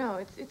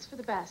 No. It's for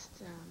the best.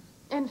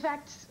 In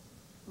fact,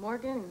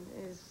 Morgan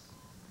is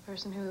the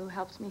person who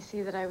helped me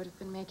see that I would have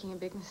been making a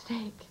big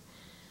mistake.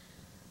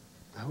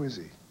 How is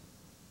he?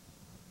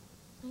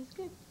 He's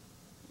good.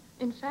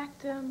 In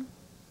fact,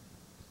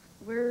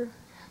 we're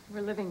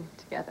living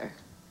together.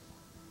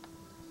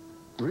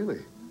 Really?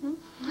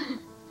 Mm-hmm.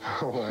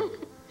 Oh,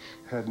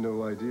 I had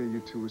no idea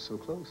you two were so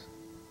close.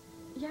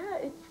 Yeah,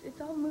 it's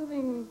all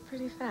moving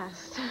pretty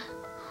fast.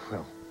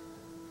 Well,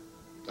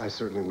 I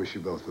certainly wish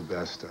you both the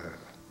best.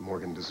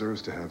 Morgan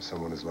deserves to have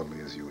someone as lovely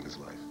as you in his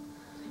life.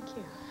 Thank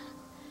you.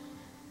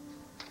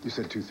 You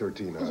said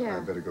 213. Yeah. I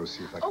better go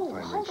see if I can find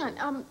Rachel. Oh, hold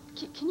on.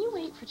 Can you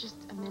wait for just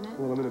a minute?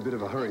 Well, I'm in a bit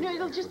of a hurry. No,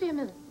 it'll just be a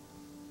minute.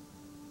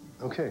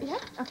 Okay. Yeah?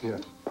 Okay. Yeah.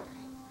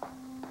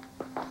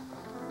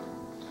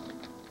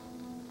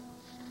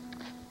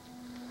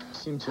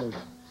 Seem to have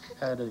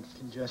had a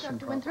congestion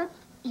Dr. problem. Winthrop,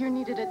 you're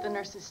needed at the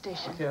nurse's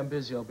station. Okay, I'm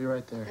busy. I'll be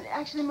right there.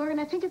 Actually, Morgan,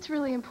 I think it's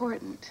really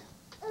important.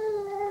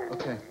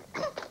 Okay.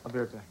 I'll be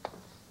right back.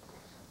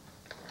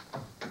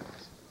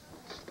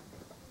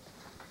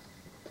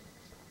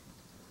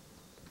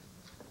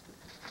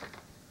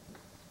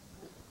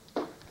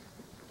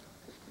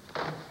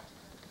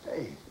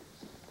 Hey,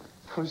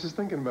 I was just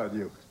thinking about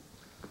you.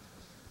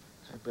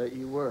 I bet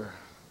you were.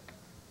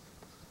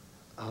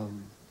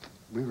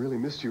 We really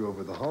missed you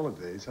over the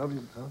holidays. How have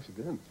you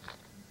been?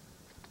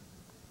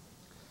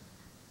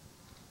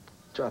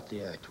 Drop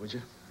the act, would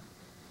you?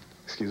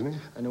 Excuse me?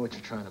 I know what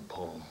you're trying to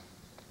pull.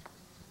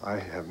 I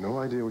have no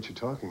idea what you're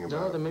talking about.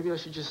 No, then maybe I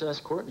should just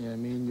ask Courtney. I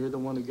mean, you're the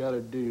one who got her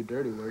to do your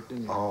dirty work,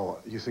 didn't you? Oh,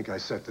 you think I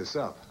set this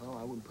up? Oh,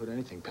 I wouldn't put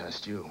anything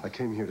past you. I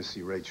came here to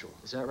see Rachel.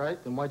 Is that right?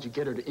 Then why'd you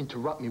get her to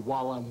interrupt me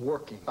while I'm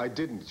working? I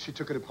didn't. She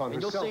took it upon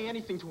And herself. you'll say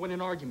anything to win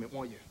an argument,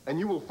 won't you? And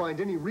you will find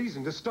any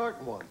reason to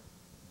start one.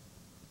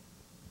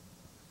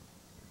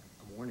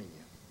 I'm warning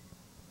you.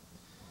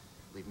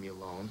 Leave me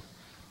alone.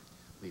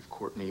 Leave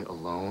Courtney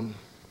alone.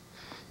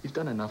 You've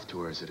done enough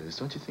to her as it is,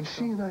 don't you think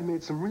so? She and I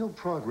made some real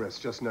progress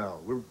just now.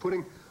 We're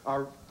putting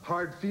our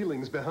hard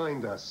feelings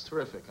behind us.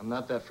 Terrific. I'm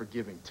not that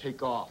forgiving.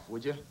 Take off,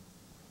 would you?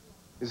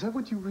 Is that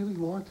what you really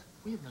want?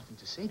 We have nothing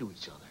to say to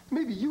each other.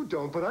 Maybe you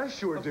don't, but I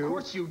sure do. Of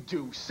course you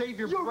do. Save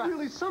your You're breath.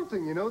 really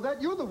something, you know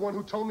that? You're the one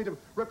who told me to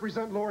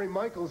represent Laurie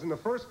Michaels in the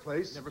first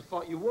place. Never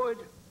thought you would.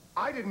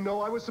 I didn't know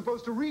I was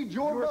supposed to read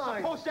your You were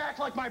mind. supposed to act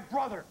like my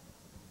brother.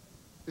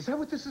 Is that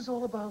what this is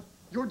all about?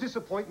 Your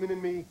disappointment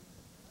in me?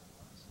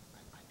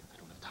 I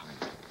don't have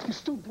time. You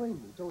still blame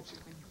me, don't you?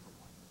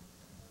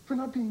 For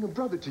not being a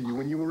brother to you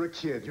when you were a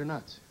kid. You're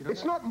nuts.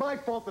 It's not my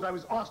fault that I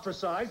was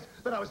ostracized,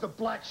 that I was the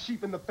black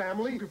sheep in the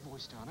family. Keep your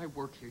voice down. I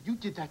work here. You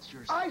did that to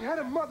yourself. I had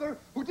a mother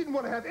who didn't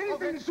want to have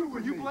anything to do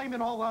with You me. blame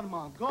it all on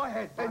Mom. Go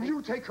ahead, buddy. And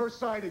you take her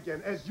side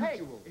again, as Hey,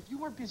 usual. if you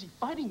weren't busy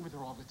fighting with her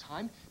all the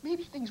time,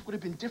 maybe things would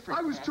have been different.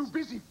 I was Pat. too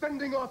busy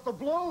fending off the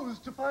blows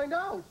to find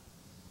out.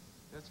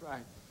 That's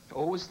right.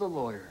 Always the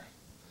lawyer.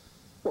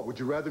 What, would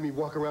you rather me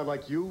walk around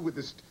like you with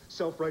this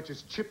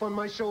self-righteous chip on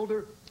my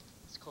shoulder?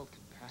 It's called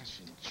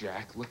compassion,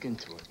 Jack. Look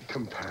into it.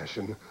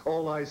 Compassion.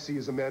 All I see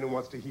is a man who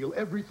wants to heal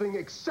everything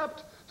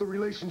except the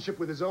relationship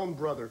with his own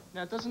brother.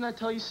 Now, doesn't that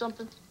tell you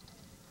something?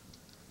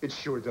 It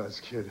sure does,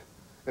 kid.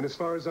 And as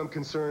far as I'm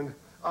concerned,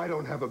 I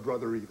don't have a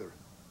brother either.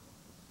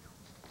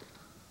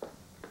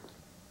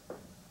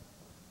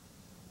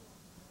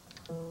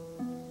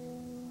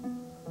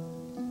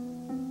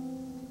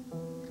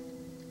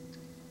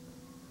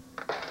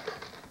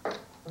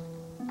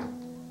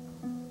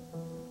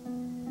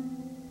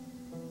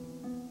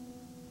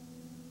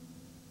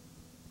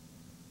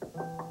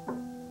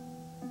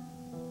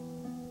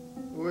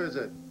 Who is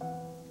it?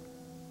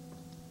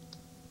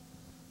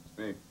 It's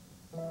me.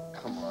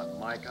 Come on,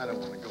 Mike. I don't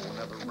want to go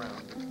another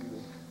round with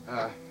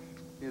you.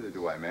 Neither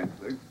do I, man.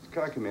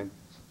 Can I come in?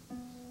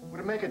 Would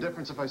it make a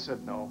difference if I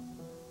said no?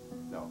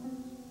 No.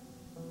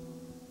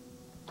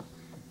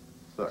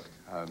 Look,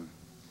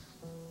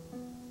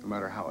 no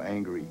matter how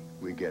angry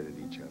we get at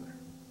each other,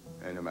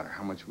 and no matter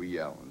how much we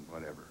yell and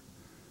whatever,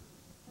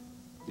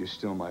 you're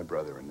still my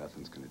brother, and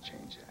nothing's gonna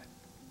change that.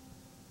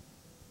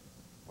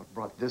 What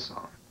brought this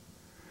on?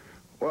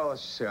 Well,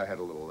 let's just say I had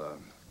a little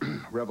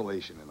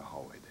revelation in the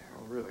hallway there.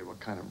 Oh, really? What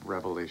kind of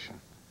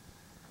revelation?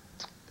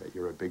 That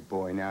you're a big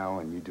boy now,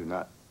 and you do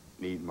not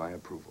need my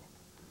approval.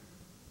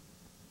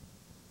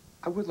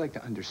 I would like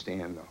to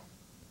understand, though.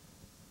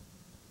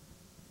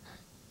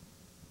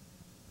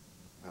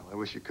 Well, I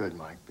wish you could,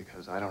 Mike,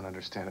 because I don't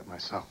understand it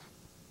myself.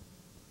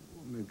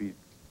 Maybe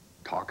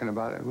talking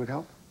about it would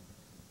help.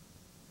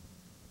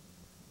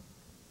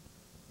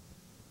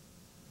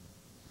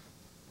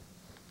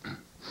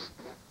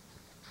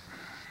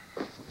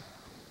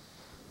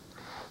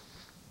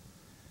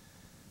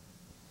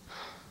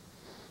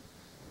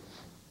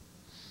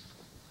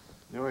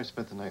 You know where I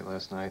spent the night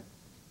last night?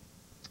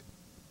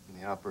 In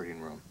the operating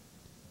room.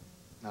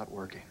 Not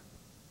working.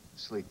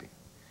 Sleeping.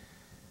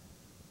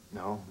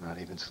 No, not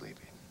even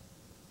sleeping.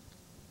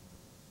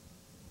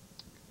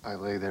 I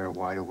lay there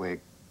wide awake,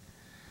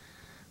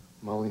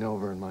 mulling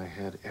over in my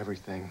head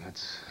everything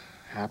that's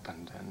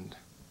happened, and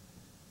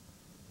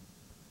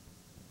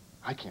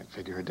I can't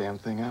figure a damn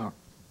thing out.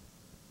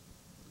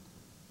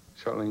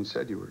 Charlene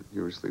said you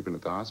were sleeping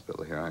at the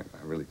hospital here.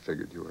 I really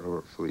figured you were over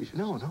at Felicia's.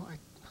 No, I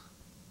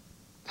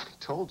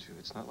told you,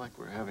 it's not like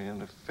we're having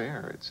an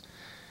affair. It's...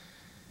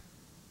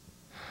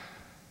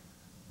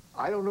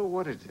 I don't know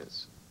what it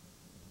is,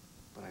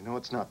 but I know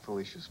it's not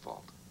Felicia's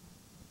fault.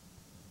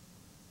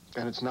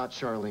 And it's not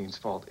Charlene's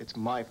fault. It's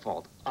my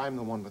fault. I'm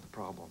the one with the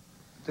problem.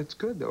 That's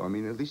good, though. I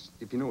mean, at least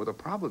if you know what the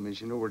problem is,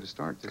 you know where to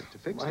start to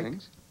fix Mike,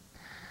 things.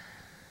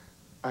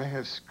 I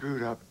have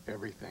screwed up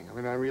everything. I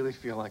mean, I really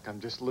feel like I'm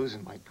just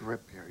losing my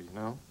grip here, you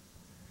know?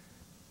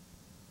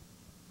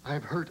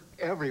 I've hurt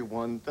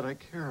everyone that I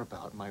care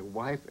about. My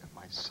wife and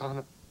my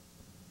son.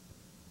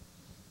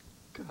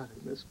 God,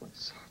 I miss my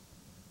son.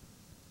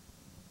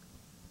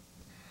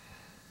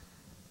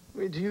 I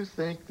mean, do you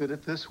think that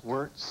if this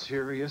weren't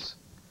serious,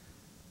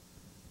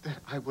 that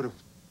I would have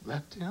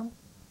left him?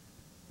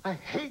 I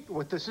hate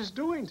what this is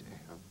doing to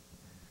him.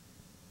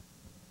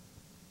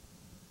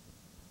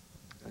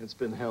 And it's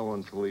been hell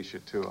on Felicia,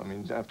 too. I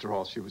mean, after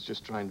all, she was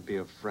just trying to be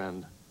a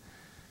friend.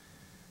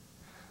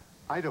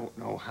 I don't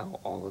know how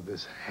all of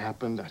this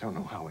happened. I don't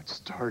know how it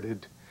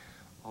started.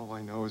 All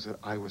I know is that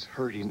I was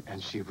hurting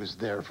and she was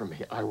there for me.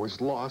 I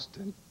was lost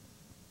and...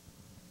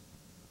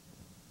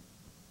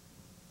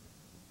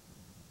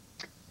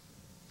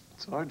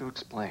 It's hard to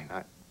explain.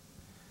 I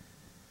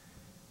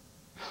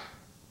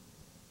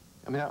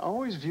mean, I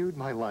always viewed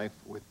my life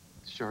with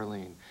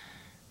Charlene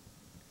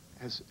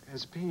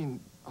as being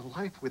a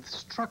life with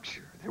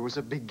structure. There was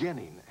a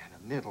beginning and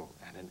a middle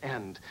and an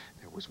end.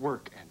 There was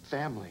work and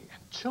family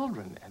and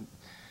children and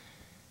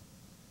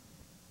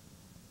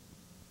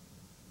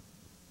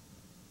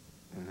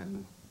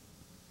then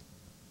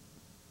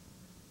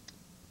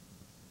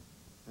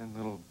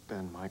little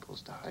Ben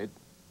Michaels died.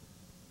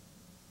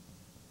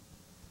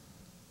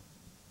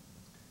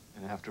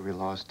 And after we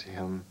lost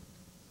him,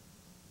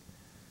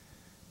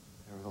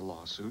 there were the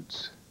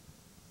lawsuits.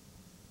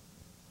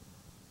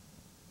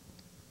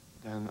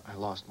 Then I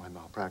lost my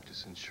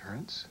malpractice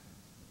insurance,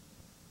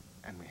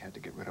 and we had to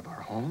get rid of our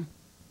home.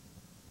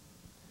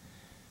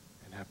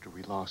 And after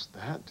we lost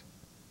that,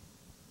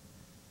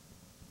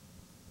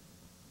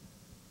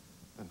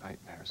 the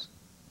nightmares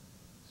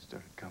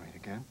started coming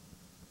again.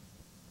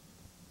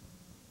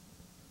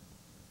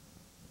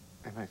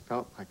 And I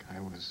felt like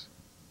I was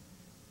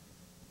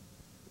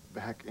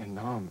back in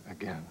Nam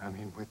again. I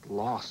mean, with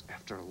loss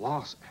after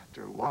loss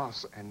after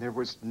loss, and there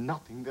was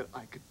nothing that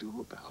I could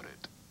do about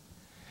it.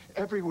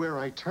 Everywhere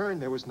I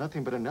turned, there was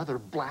nothing but another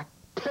black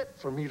pit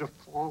for me to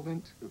fall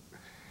into.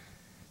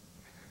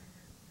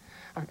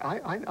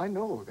 I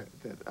know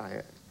that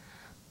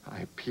I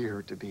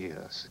appear to be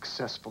a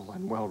successful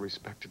and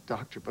well-respected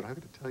doctor, but I've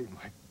got to tell you,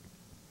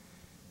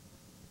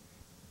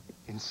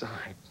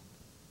 inside,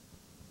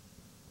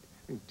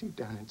 deep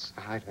down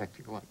inside, I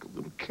feel like a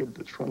little kid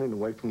that's running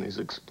away from these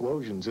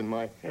explosions in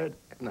my head,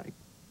 and I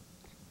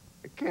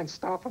can't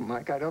stop them,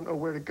 Mike. I don't know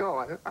where to go.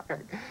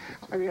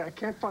 I mean, I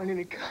can't find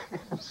any kind.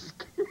 I'm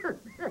scared.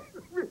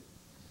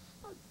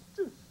 I'm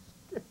just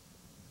scared.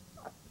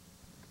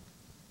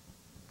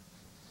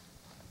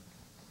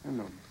 I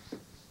know.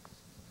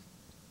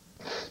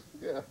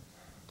 Yeah.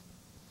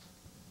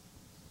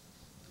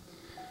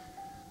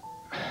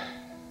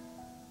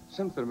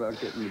 Something about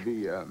getting to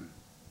be,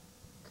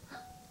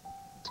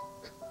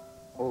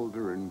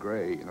 older and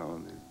gray, you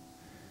know.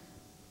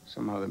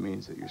 Somehow that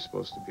means that you're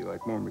supposed to be,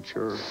 like, more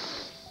mature.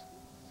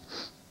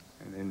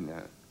 And then,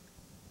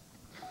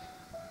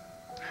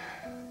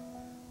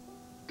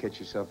 catch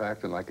yourself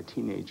acting like a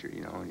teenager,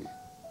 you know, and you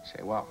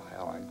say, well,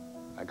 hell,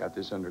 I got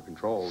this under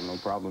control, no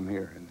problem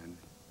here, and then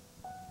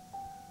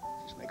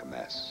just make a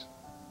mess.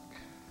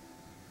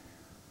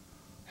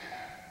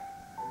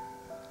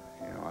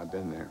 You know, I've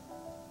been there.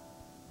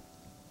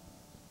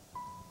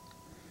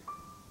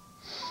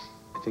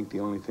 I think the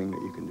only thing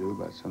that you can do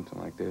about something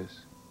like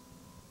this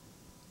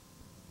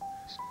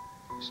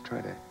is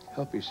try to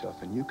help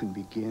yourself, and you can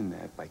begin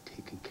that by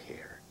taking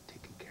care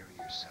of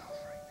yourself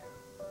right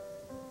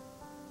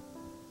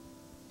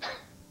now.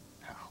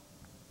 How?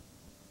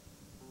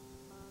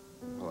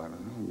 Well, I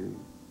don't know.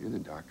 You're the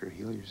doctor.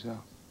 Heal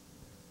yourself.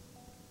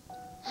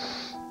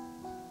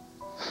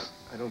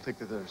 I don't think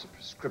that there's a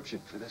prescription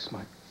for this,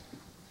 Mike.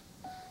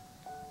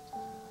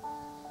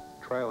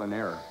 Trial and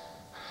error.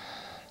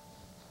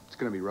 It's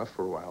going to be rough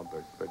for a while,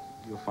 but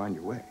you'll find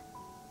your way.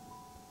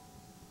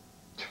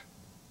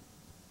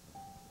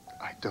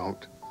 I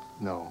don't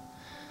know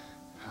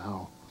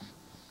how.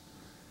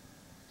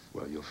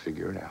 Well, you'll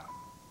figure it out.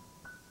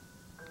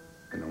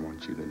 And I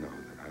want you to know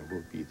that I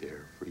will be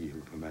there for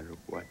you no matter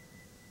what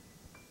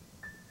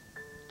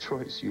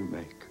choice you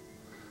make.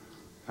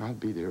 I'll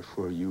be there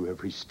for you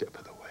every step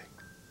of the way.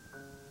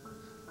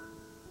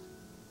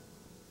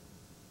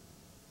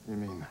 You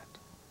mean that?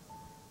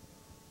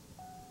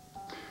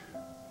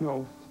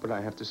 No, but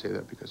I have to say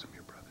that because I'm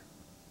your brother.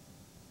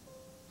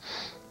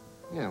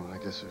 Yeah, well, I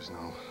guess there's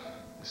no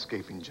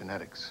escaping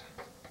genetics.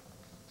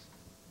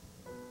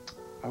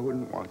 I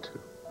wouldn't want to.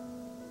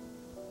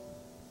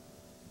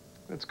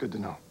 That's good to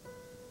know.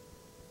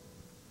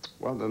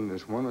 Well, then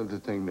there's one other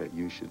thing that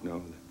you should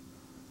know.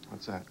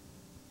 What's that?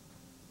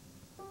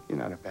 You're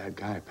not a bad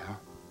guy, pal.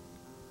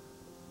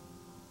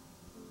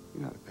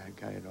 You're not a bad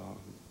guy at all.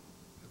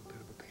 A little bit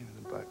of a pain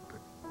in the butt,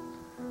 but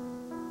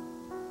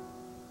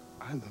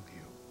I love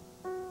you.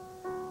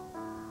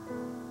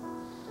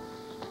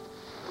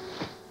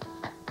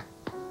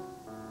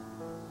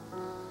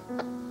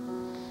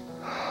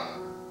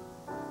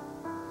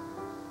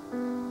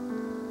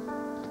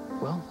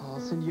 Well, I'll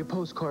send you a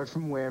postcard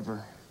from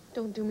wherever.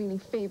 Don't do me any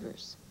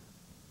favors.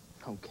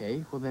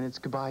 Okay, well then it's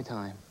goodbye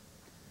time.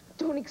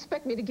 Don't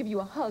expect me to give you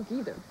a hug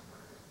either.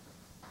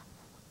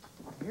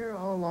 Here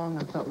all along,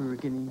 I thought we were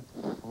getting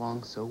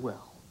along so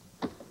well.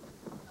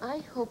 I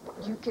hope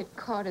you get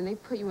caught and they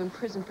put you in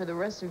prison for the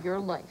rest of your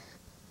life.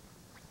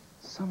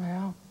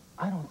 Somehow,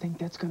 I don't think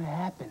that's gonna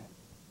happen.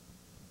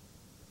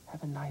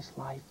 Have a nice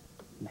life,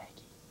 Maggie.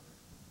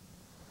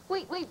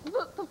 Wait,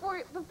 look,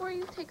 before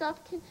you take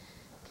off, can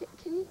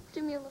you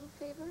do me a little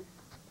favor?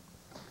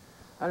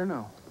 I don't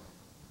know.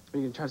 Are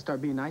you gonna try to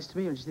start being nice to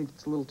me, or do you think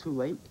it's a little too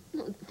late?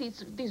 No,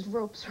 these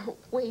ropes are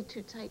way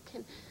too tight.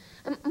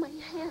 My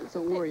hands...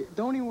 Don't worry.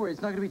 Don't even worry.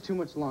 It's not gonna be too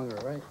much longer,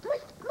 all right?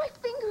 My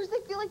fingers, they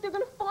feel like they're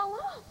gonna fall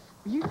off.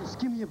 Will you just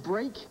give me a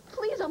break?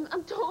 Please, I'm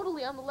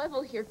totally on the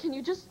level here. Can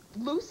you just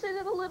loosen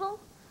it a little?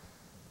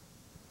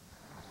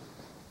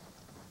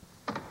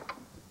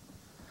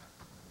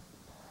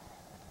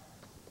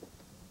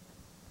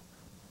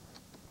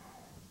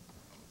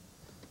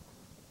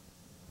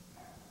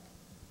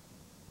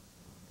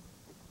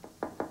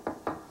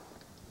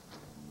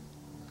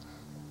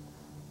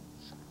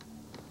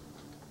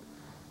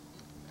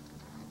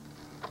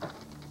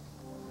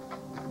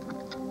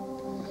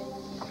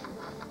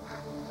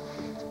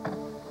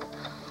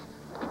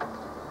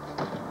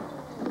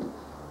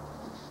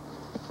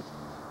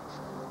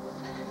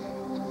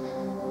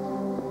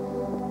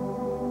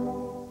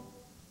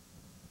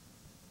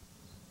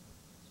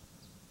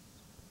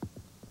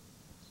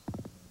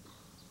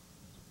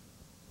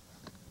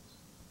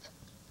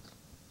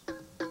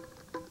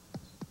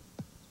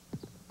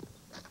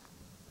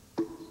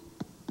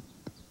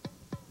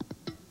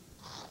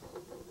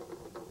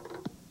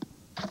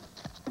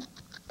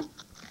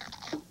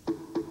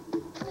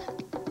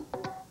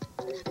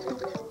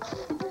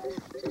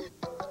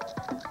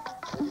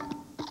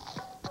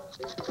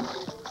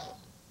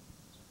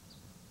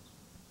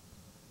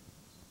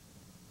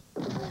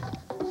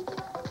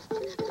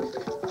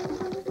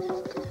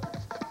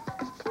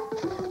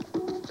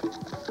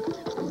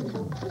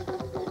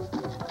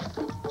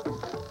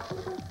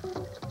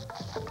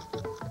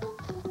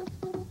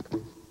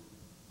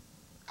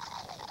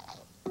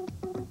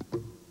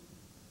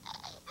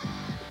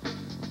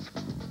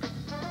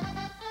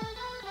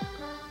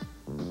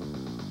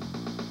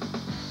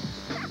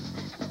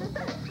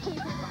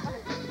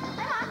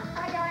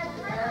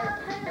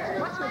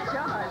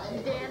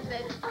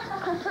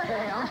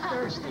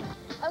 thirsty.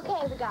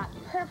 Okay, we got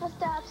purple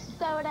stuff,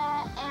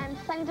 soda, and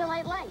Sunny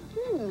Delight Light.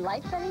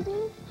 Like Sunny D?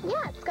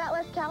 Yeah, it's got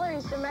less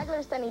calories than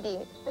regular Sunny D,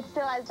 but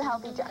still adds a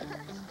healthy junk.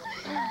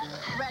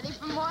 Ready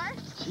for more?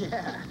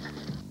 Yeah.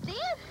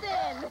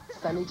 Dancing!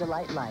 Sunny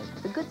Delight Light,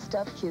 the good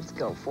stuff kids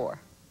go for.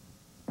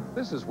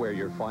 This is where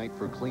your fight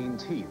for clean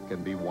teeth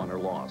can be won or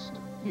lost.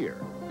 Here,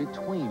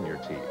 between your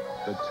teeth,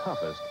 the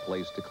toughest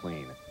place to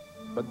clean.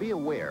 But be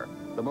aware,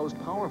 the most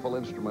powerful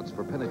instruments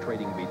for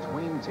penetrating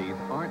between teeth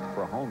aren't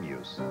for home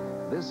use.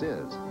 This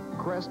is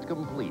Crest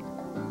Complete.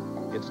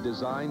 It's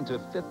designed to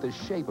fit the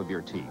shape of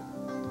your teeth,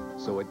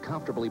 so it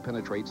comfortably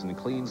penetrates and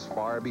cleans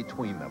far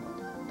between them.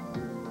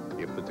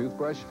 If the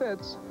toothbrush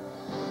fits,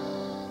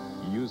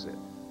 use it.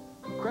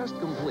 Crest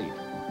Complete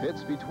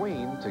fits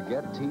between to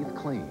get teeth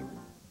clean.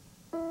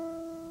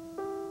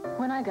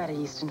 When I got a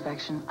yeast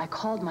infection, I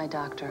called my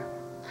doctor,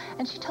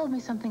 and she told me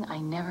something I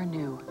never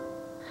knew.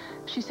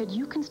 She said,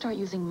 you can start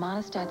using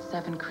Monistat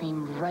 7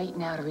 cream right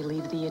now to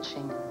relieve the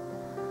itching.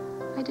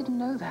 I didn't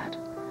know that.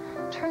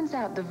 Turns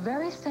out the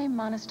very same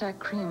Monistat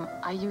cream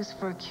I use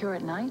for a cure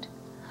at night,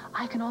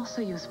 I can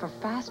also use for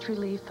fast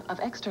relief of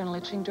external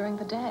itching during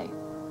the day.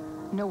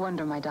 No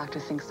wonder my doctor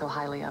thinks so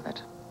highly of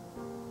it.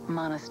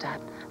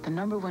 Monistat, the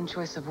 #1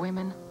 choice of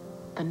women,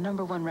 the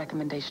 #1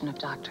 recommendation of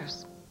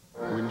doctors.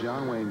 When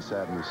John Wayne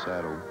sat in the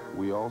saddle,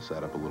 we all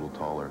sat up a little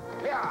taller.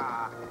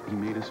 Yeah. He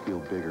made us feel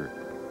bigger.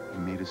 He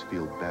made us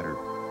feel better.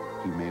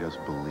 He made us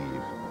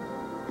believe.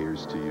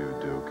 Here's to you,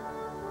 Duke.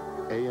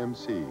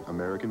 AMC,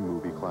 American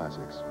Movie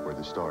Classics, where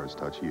the stars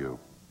touch you.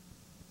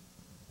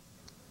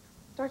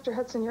 Dr.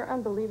 Hudson, you're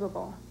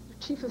unbelievable. You're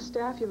chief of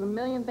staff, you have a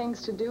million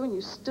things to do, and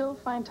you still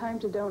find time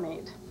to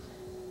donate.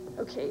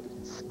 Okay,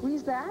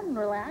 squeeze that and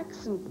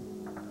relax and,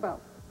 well,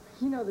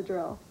 you know the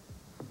drill.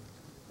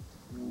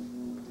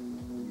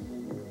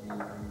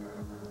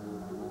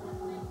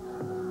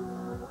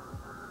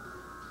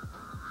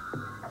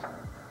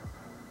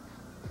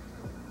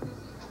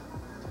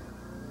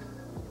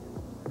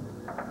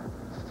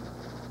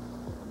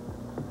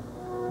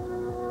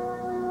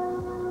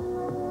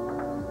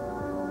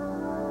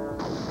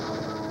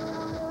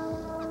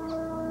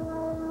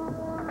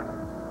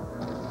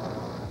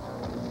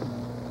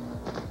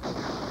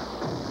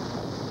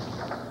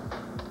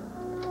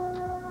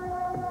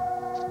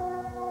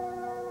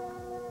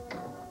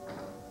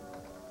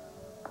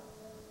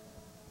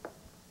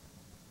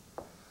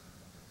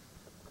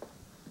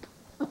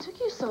 What took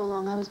you so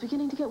long? I was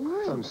beginning to get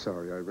worried. I'm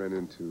sorry. I ran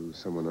into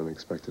someone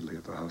unexpectedly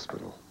at the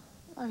hospital.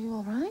 Are you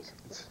all right?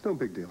 It's no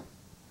big deal.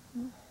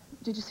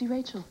 Did you see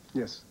Rachel?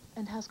 Yes,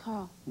 And how's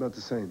Carl? about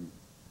the same.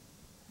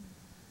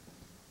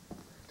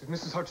 Did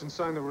Mrs. Hutchins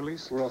sign the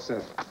release? We're all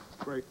set.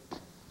 Great.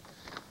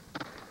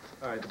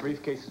 All right, the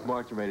briefcase is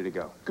marked and ready to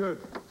go.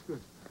 Good,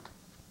 good.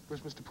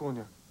 Where's Mr.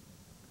 Pugna?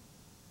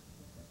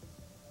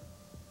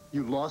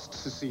 You lost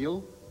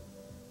Cecile?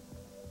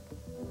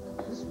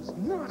 This was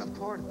not a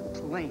part of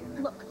the plan.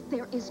 Look,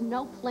 there is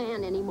no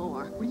plan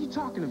anymore. What are you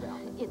talking about?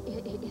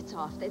 It's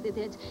off.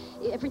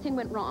 Everything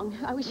went wrong.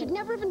 We should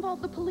never have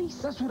involved the police.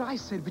 That's what I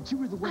said, but you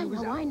were the one who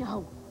was out. I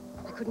know.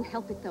 I couldn't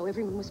help it, though.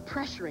 Everyone was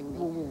pressuring me.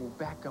 Whoa,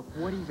 back up.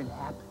 What even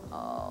happened?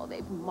 Oh,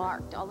 they've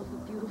marked all of the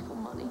beautiful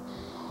money.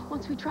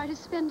 Once we try to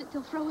spend it,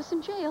 they'll throw us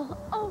in jail.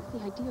 Oh,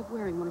 the idea of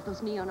wearing one of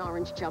those neon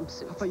orange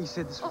jumpsuits. I thought you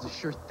said this was a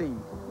sure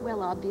thing.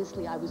 Well,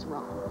 obviously, I was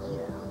wrong.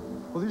 Yeah.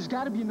 Well, there's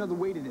got to be another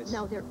way to this.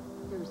 No,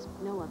 there's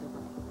no other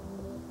way.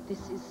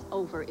 This is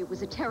over. It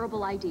was a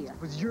terrible idea.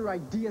 It was your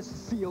idea,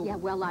 Cecile. Yeah,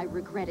 well, I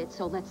regret it,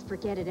 so let's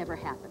forget it ever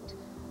happened.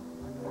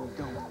 No,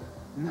 don't.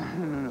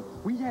 No.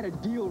 We had a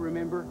deal,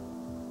 remember?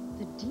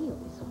 The deal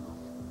is off.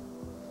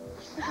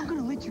 You think I'm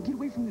gonna let you get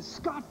away from this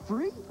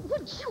scot-free?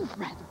 Would you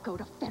rather go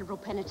to federal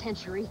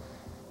penitentiary?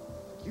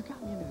 You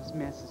got me into this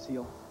mess,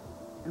 Cecile.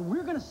 And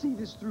we're gonna see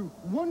this through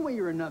one way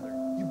or another.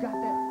 You got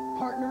that,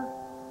 partner?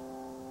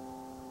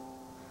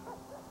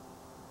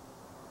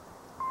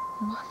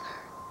 Mother.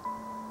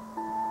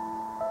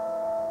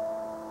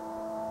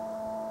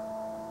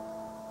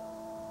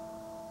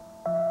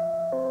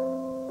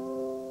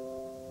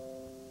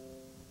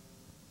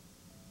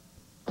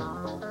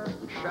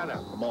 Shut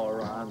up,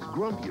 morons.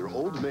 Grumpier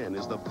Old Men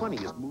is the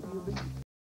funniest movie of the year.